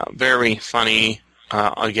 Very funny.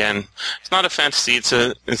 Again, it's not a fantasy.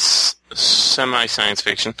 It's semi-science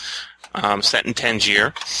fiction set in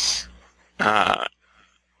Tangier.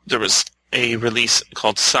 There was a release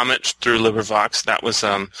called Summit through LibriVox. That was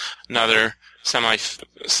another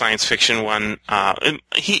semi-science fiction one.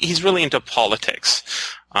 He's really into politics.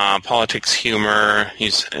 Politics humor.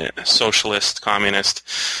 He's a socialist, communist.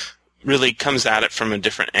 Really comes at it from a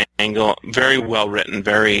different angle. Very well written,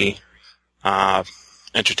 very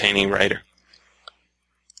entertaining writer.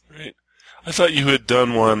 Right. I thought you had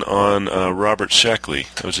done one on Robert Sheckley.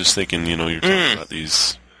 I was just thinking, you're talking about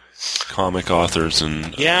these comic authors,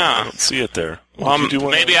 and I don't see it there. Well,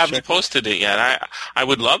 maybe I haven't posted it yet. I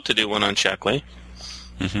would love to do one on Sheckley.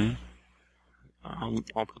 Mm-hmm.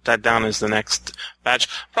 I'll put that down as the next batch.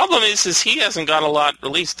 Problem is he hasn't got a lot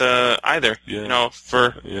released either. Yeah.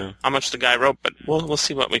 For how much the guy wrote. But we'll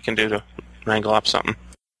see what we can do to wrangle up something.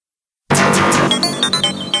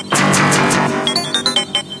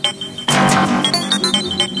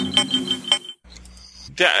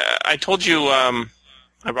 I told you I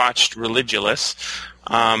watched Religulous.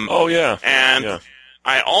 Oh yeah, and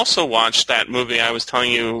I also watched that movie I was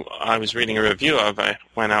telling you I was reading a review of. I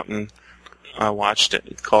went out and watched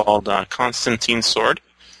it, called Constantine's Sword,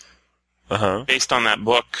 based on that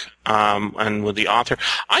book and with the author.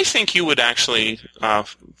 I think you would actually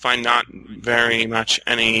find not very much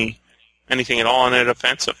anything at all in it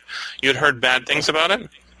offensive. You had heard bad things about it?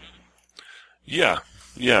 Yeah.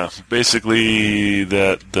 Basically,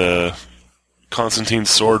 that the Constantine's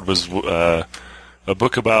Sword was a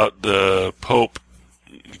book about the Pope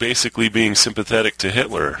basically being sympathetic to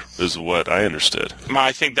Hitler, is what I understood.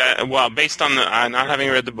 I think that, based on not having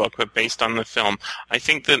read the book, but based on the film, I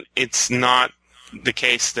think that it's not the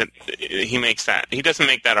case that he makes that. He doesn't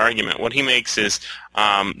make that argument. What he makes is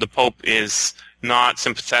the Pope is not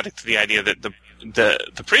sympathetic to the idea that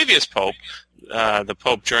the previous Pope, the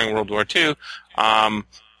Pope during World War II,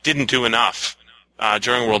 didn't do enough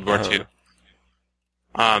during World War II.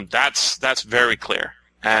 That's very clear.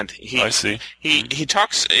 And I see. He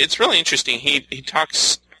talks. It's really interesting. He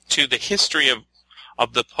talks to the history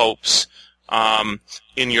of the popes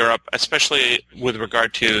in Europe, especially with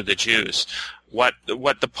regard to the Jews. What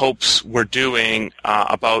the popes were doing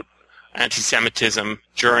about anti-Semitism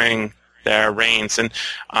during their reigns, and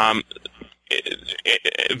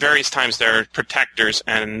various times they're protectors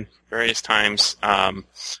and various times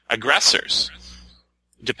aggressors,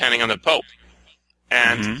 depending on the pope.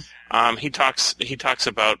 And he talks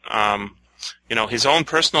about his own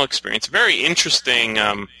personal experience. Very interesting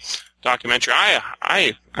documentary.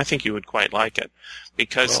 I think you would quite like it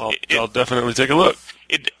because I'll definitely take a look.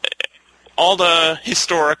 All the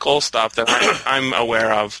historical stuff that I'm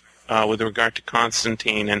aware of with regard to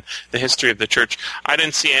Constantine and the history of the church, I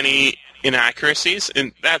didn't see any inaccuracies,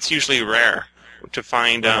 and that's usually rare to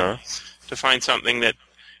find something that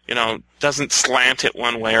doesn't slant it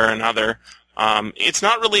one way or another. It's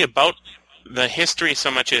not really about the history so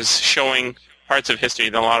much as showing parts of history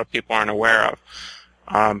that a lot of people aren't aware of.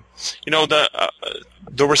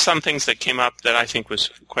 There were some things that came up that I think was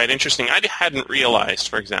quite interesting. I hadn't realized,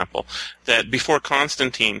 for example, that before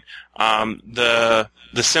Constantine, the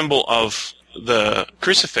symbol of the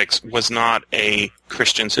crucifix was not a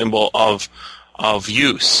Christian symbol of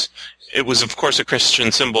use. It was, of course, a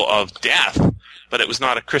Christian symbol of death, but it was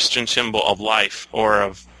not a Christian symbol of life or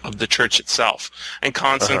of the church itself. And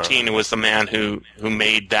Constantine was the man who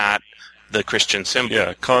made that the Christian symbol.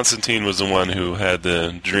 Yeah, Constantine was the one who had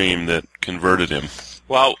the dream that converted him.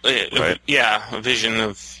 Well, right? A vision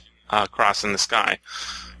of cross in the sky.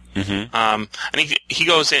 Mm-hmm. And he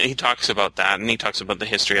goes in, he talks about that, and he talks about the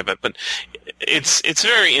history of it. But it's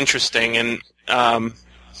very interesting, and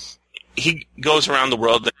he goes around the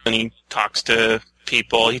world and he talks to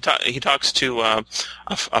people. He talks to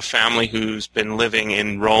a family who's been living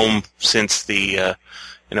in Rome since the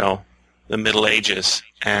the Middle Ages,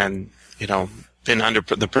 and been under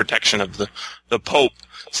the protection of the Pope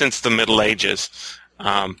since the Middle Ages.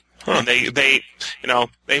 And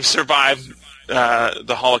they've survived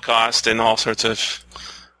the Holocaust and all sorts of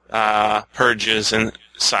purges and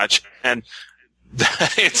such, and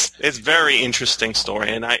it's a very interesting story,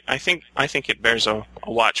 and I think it bears a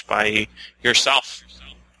watch by yourself.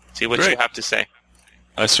 See what you have to say.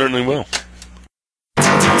 I certainly will.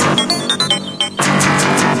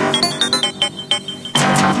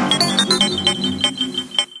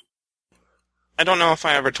 I don't know if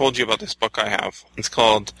I ever told you about this book I have. It's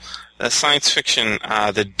called Science Fiction,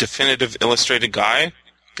 The Definitive Illustrated Guide.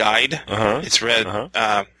 It's read.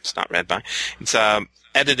 It's not read by. It's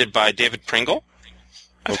edited by David Pringle.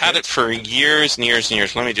 I've had it for years and years and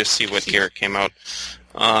years. Let me just see what year it came out.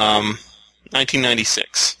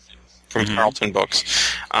 1996 from Carlton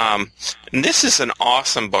Books. And this is an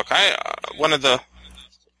awesome book. I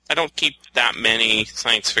don't keep that many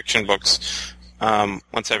science fiction books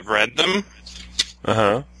once I've read them.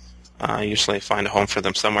 I usually find a home for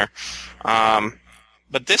them somewhere.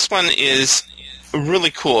 But this one is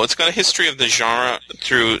really cool. It's got a history of the genre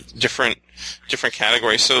through different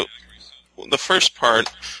categories. So the first part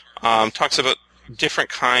talks about different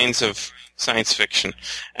kinds of science fiction,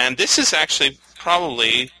 and this is actually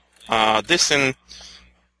probably the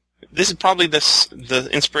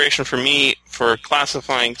inspiration for me for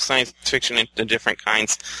classifying science fiction into different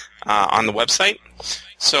kinds on the website.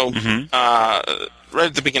 So right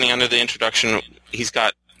at the beginning, under the introduction, he's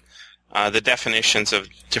got the definitions of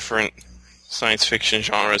different science fiction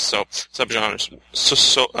genres, so subgenres.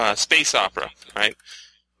 So space opera, right?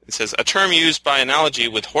 It says, a term used by analogy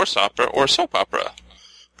with horse opera or soap opera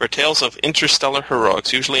for tales of interstellar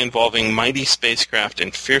heroics, usually involving mighty spacecraft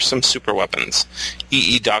and fearsome superweapons.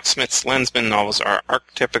 E. Doc Smith's Lensman novels are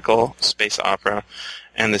archetypical space opera,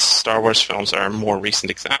 and the Star Wars films are more recent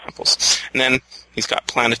examples. And then he's got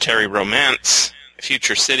planetary romance,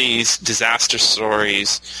 future cities, disaster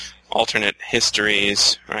stories, alternate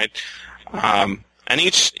histories, right? And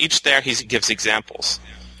each there he gives examples.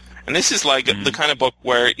 And this is like the kind of book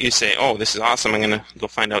where you say, oh, this is awesome, I'm going to go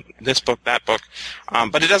find out this book, that book.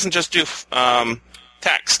 But it doesn't just do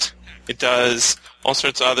text. It does all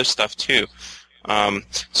sorts of other stuff, too.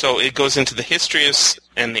 So it goes into the history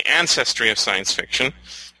and the ancestry of science fiction,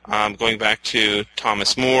 going back to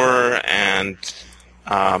Thomas More and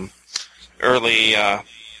early, I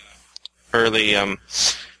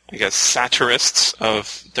guess, satirists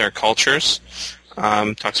of their cultures.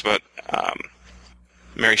 Talks about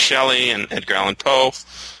Mary Shelley and Edgar Allan Poe,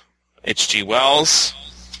 H.G. Wells.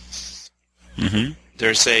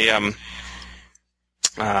 There's a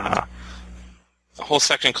whole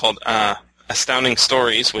section called Astounding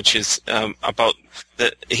Stories, which is about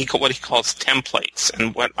what he calls templates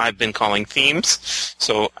and what I've been calling themes.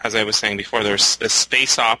 So, as I was saying before, there's a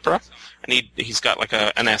space opera, and he's got like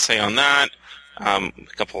an essay on that. A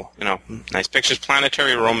couple, nice pictures.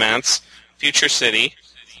 Planetary romance, future city,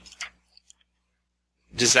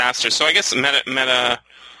 disaster. So I guess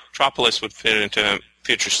Metropolis would fit into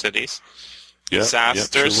future cities. Yeah,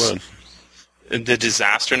 disasters. Sure would. The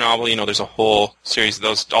disaster novel, there's a whole series of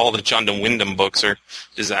those. All the John Wyndham books are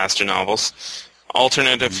disaster novels.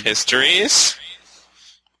 Alternative histories.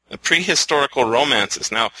 Prehistorical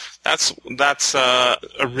romances. Now, that's a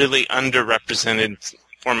really underrepresented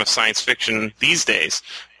form of science fiction these days.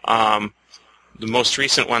 The most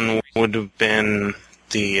recent one would have been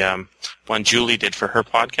the one Julie did for her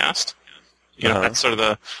podcast. That's sort of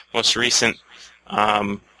the most recent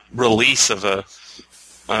release of a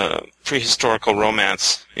prehistorical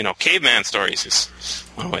romance. Caveman stories is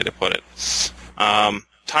one way to put it.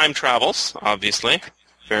 Time travels, obviously,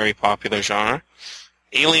 very popular genre.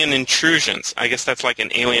 Alien intrusions, I guess that's like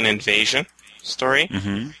an alien invasion story.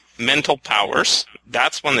 Mental powers,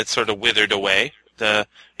 that's one that's sort of withered away. The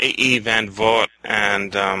A.E. Van Vogt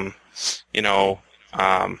and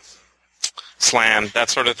Slam, that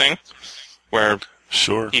sort of thing, where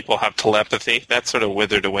people have telepathy. That sort of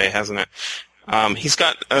withered away, hasn't it? He's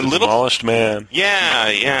got a little... Demolished Man.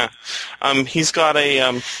 Yeah. He's got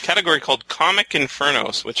a category called Comic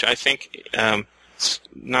Infernos, which I think is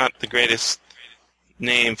not the greatest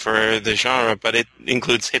name for the genre, but it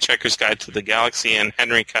includes Hitchhiker's Guide to the Galaxy and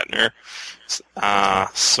Henry Kuttner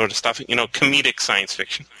sort of stuff, comedic science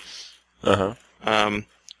fiction. And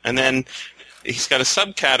then he's got a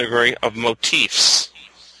subcategory of motifs.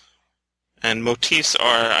 And motifs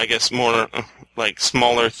are, I guess, more like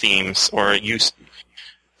smaller themes or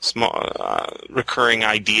recurring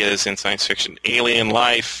ideas in science fiction: alien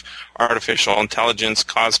life, artificial intelligence,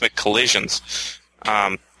 cosmic collisions.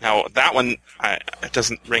 Now, that one, it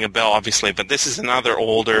doesn't ring a bell, obviously, but this is another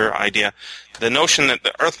older idea. The notion that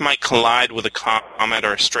the Earth might collide with a comet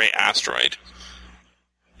or a stray asteroid.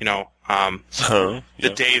 You know, the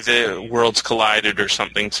day the worlds collided or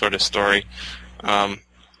something sort of story.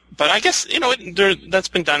 But I guess, you know, that's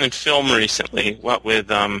been done in film recently. What with,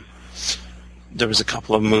 there was a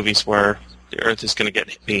couple of movies where the Earth is going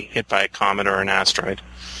to be hit by a comet or an asteroid.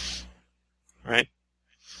 Right?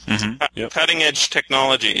 Mm-hmm. Yep. Cutting edge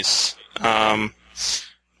technologies.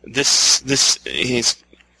 This he's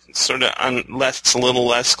sort of a little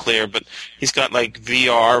less clear, but he's got like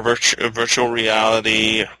VR, virtual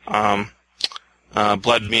reality,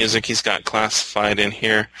 blood music. He's got classified in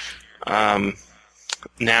here.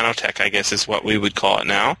 Nanotech, I guess, is what we would call it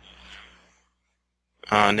now.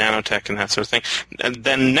 Nanotech and that sort of thing. And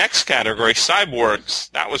then next category, cyborgs.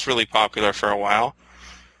 That was really popular for a while.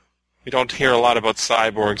 We don't hear a lot about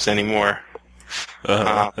cyborgs anymore.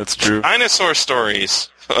 That's true. Dinosaur stories.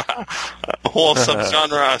 A whole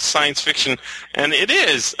subgenre of science fiction. And it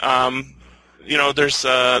is. You know, there's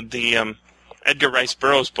the Edgar Rice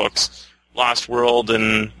Burroughs books, Lost World,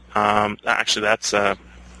 and actually that's not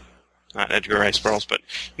Edgar Rice Burroughs, but,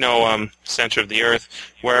 you know, Center of the Earth,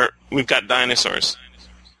 where we've got dinosaurs.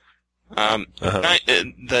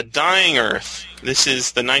 The dying Earth. This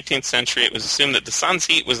is the 19th century. It was assumed that the sun's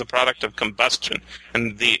heat was the product of combustion,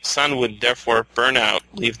 and the sun would therefore burn out,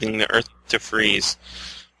 leaving the Earth to freeze.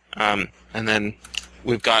 And then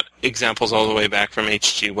we've got examples all the way back from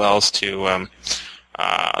H.G. Wells to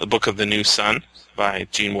the Book of the New Sun by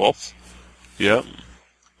Gene Wolfe. Yep.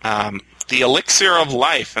 The Elixir of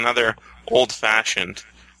Life, another old-fashioned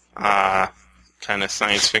kind of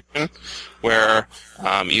science fiction, where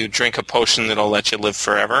you drink a potion that'll let you live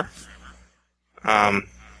forever. And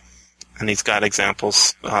he's got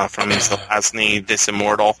examples from Zelazny, This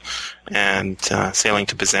Immortal, and Sailing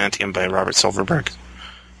to Byzantium by Robert Silverberg.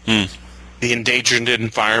 The endangered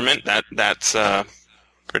environment, that's a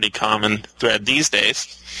pretty common thread these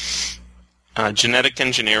days. Genetic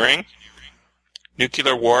engineering,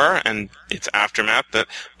 nuclear war and its aftermath.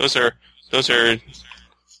 Those are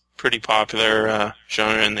pretty popular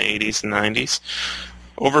genre in the 80s and 90s.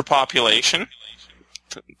 Overpopulation,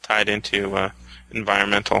 tied into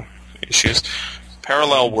environmental issues.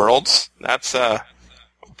 Parallel worlds, that's a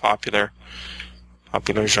popular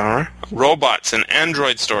genre. Robots and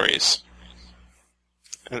android stories.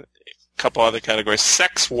 A couple other categories.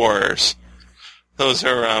 Sex wars. Those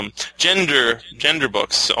are gender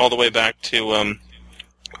books, all the way back to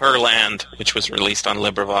Herland, which was released on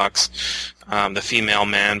LibriVox. The Female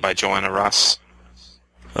Man by Joanna Russ.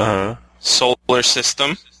 Solar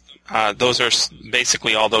System. Those are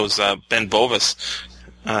basically all those Ben Bovis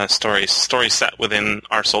stories set within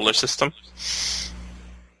our solar system.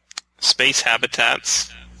 Space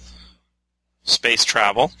habitats. Space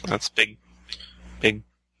travel. That's big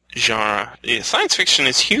genre. Yeah, science fiction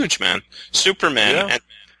is huge, man. Superman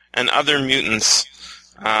and other mutants.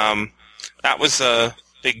 That was a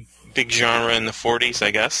big genre in the 40s,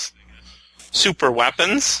 I guess. Super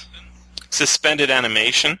weapons. Suspended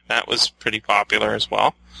animation. That was pretty popular as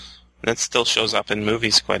well. That still shows up in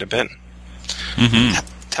movies quite a bit.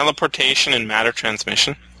 Teleportation and matter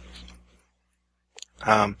transmission.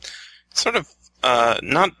 Sort of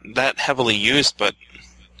not that heavily used, but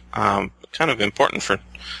kind of important for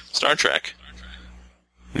Star Trek.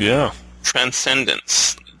 Yeah.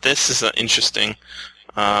 Transcendence. This is an interesting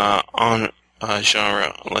genre.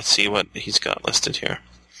 Let's see what he's got listed here.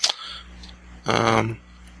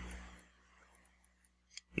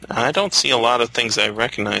 I don't see a lot of things I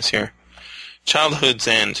recognize here. Childhood's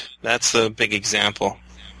End. That's a big example.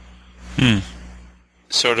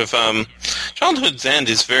 Sort of, Childhood's End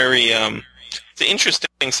is very, it's an interesting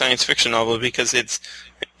science fiction novel because it's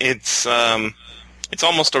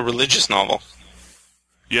almost a religious novel.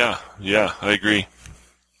 Yeah, I agree.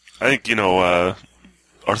 I think,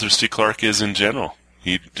 Arthur C. Clarke is in general.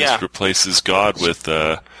 He just replaces God with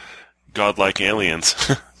godlike aliens.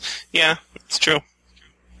 Yeah, it's true.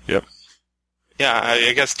 Yep. Yeah,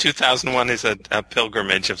 I guess 2001 is a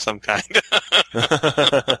pilgrimage of some kind.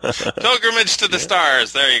 Pilgrimage to the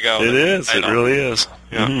stars. There you go. It is. It really is.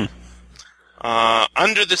 Yeah.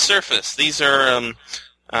 Under the Surface. These are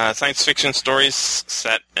science fiction stories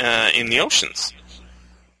set in the oceans.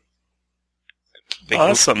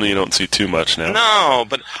 That's something you don't see too much now. No,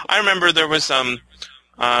 but I remember there was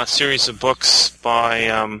a series of books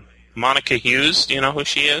by Monica Hughes. Do you know who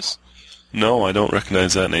she is? No, I don't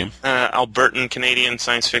recognize that name. Albertan Canadian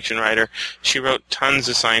science fiction writer. She wrote tons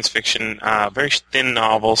of science fiction, very thin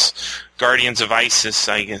novels. Guardians of Isis,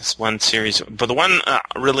 I guess, one series. But the one I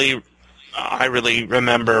really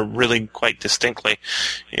remember really quite distinctly,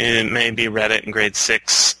 maybe read it in grade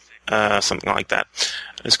 6, something like that.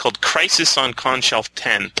 It's called Crisis on Conshelf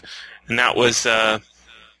 10, and that was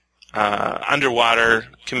underwater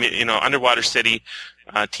city,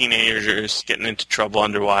 teenagers getting into trouble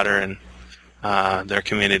underwater and their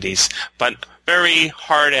communities. But very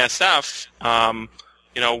hard SF.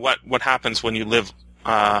 What happens when you live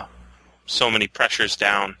so many pressures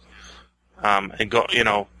down and go.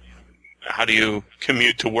 How do you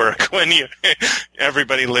commute to work when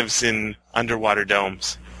everybody lives in underwater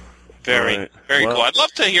domes? Very cool. I'd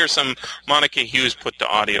love to hear some Monica Hughes put to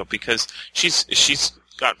audio because she's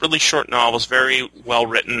got really short novels, very well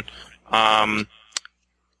written.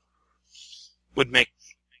 Would make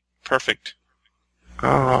perfect.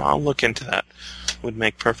 I'll look into that. Would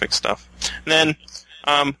make perfect stuff. And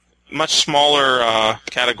then much smaller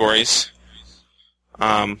categories.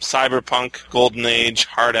 Cyberpunk, Golden Age,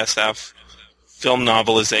 hard SF, film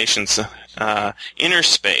novelizations, Inner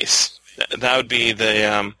Space. That would be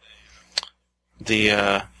the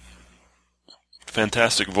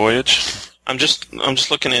Fantastic Voyage. I'm just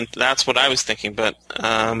looking into. That's what I was thinking, but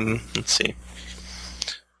let's see.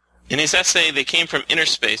 In his essay, They Came from Inner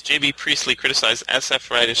Space, J.B. Priestley criticized SF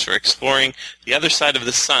writers for exploring the other side of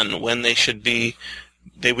the sun when they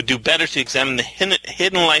would do better to examine the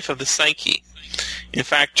hidden life of the psyche. In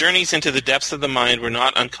fact, journeys into the depths of the mind were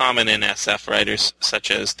not uncommon in SF writers such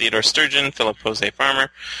as Theodore Sturgeon, Philip Jose Farmer.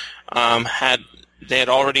 They had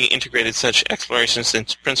already integrated such explorations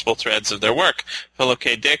into principal threads of their work. Philip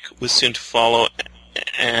K. Dick was soon to follow,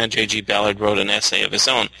 and J.G. Ballard wrote an essay of his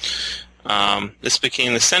own. This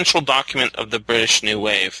became the central document of the British New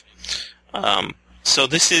Wave. So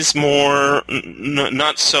this is more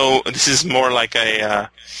This is more like a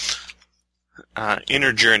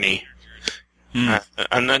inner journey.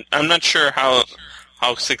 I'm not sure how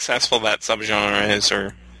successful that subgenre is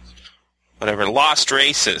or whatever. Lost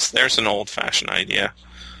Races. There's an old-fashioned idea.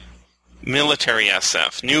 Military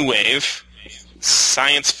SF. New Wave.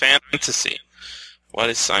 Science fantasy. What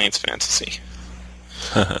is science fantasy?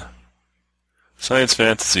 Science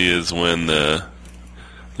fantasy is when the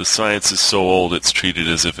science is so old it's treated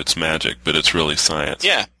as if it's magic, but it's really science.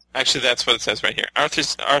 Yeah, actually that's what it says right here.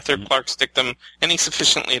 Arthur Clarke's dictum, any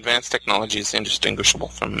sufficiently advanced technology is indistinguishable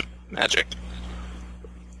from magic.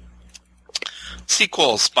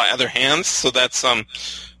 Sequels by other hands, so that's the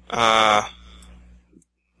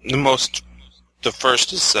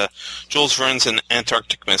first is Jules Verne's An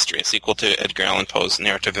Antarctic Mystery, a sequel to Edgar Allan Poe's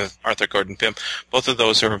narrative of Arthur Gordon Pym. Both of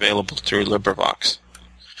those are available through LibriVox.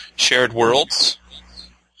 Shared Worlds.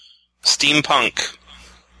 Steampunk.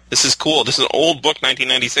 This is cool. This is an old book,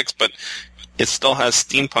 1996, but it still has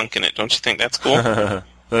steampunk in it. Don't you think that's cool? That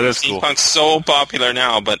is cool. Steampunk's so popular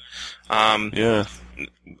now, but yeah.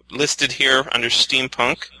 Listed here under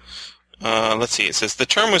steampunk. Let's see. It says, the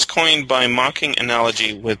term was coined by mocking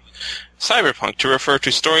analogy with cyberpunk to refer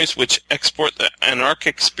to stories which export the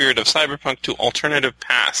anarchic spirit of cyberpunk to alternative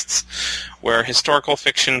pasts, where historical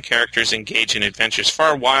fiction characters engage in adventures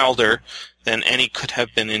far wilder than any could have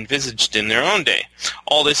been envisaged in their own day.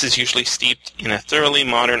 All this is usually steeped in a thoroughly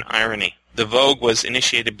modern irony. The vogue was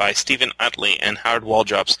initiated by Stephen Utley and Howard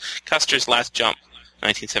Waldrop's Custer's Last Jump,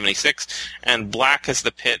 1976, and Black as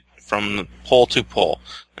the Pit from Pole to Pole,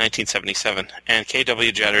 1977, and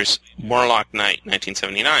K.W. Jetter's Morlock Night,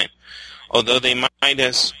 1979. Although they might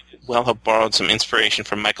as well have borrowed some inspiration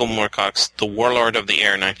from Michael Moorcock's The Warlord of the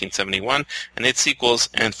Air, 1971, and its sequels,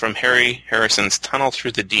 and from Harry Harrison's Tunnel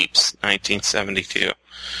Through the Deeps, 1972.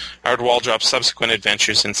 Howard Waldrop's subsequent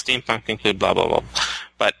adventures in steampunk include blah, blah, blah.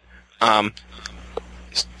 But I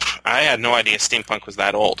had no idea steampunk was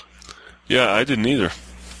that old. Yeah, I didn't either.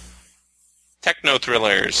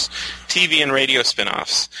 Techno-thrillers, TV and radio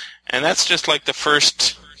spin-offs. And that's just like the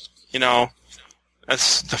first,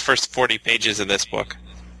 that's the first 40 pages of this book.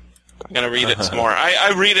 I'm going to read it some more.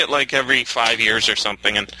 I read it like every 5 years or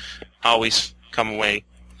something and always come away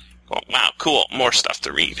going, wow, cool, more stuff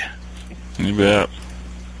to read. You bet.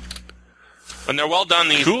 When they're well done,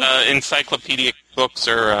 these cool. Encyclopedic books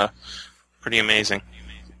are pretty amazing.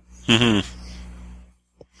 Mm-hmm.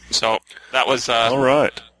 So that was all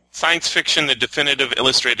right. Science Fiction, the Definitive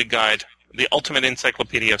Illustrated Guide. The Ultimate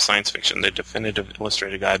Encyclopedia of Science Fiction, the Definitive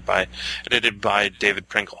Illustrated Guide, edited by David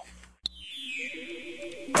Pringle.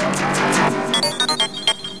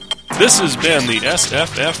 This has been the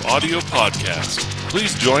SFFaudio Podcast.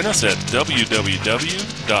 Please join us at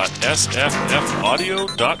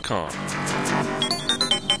www.sffaudio.com.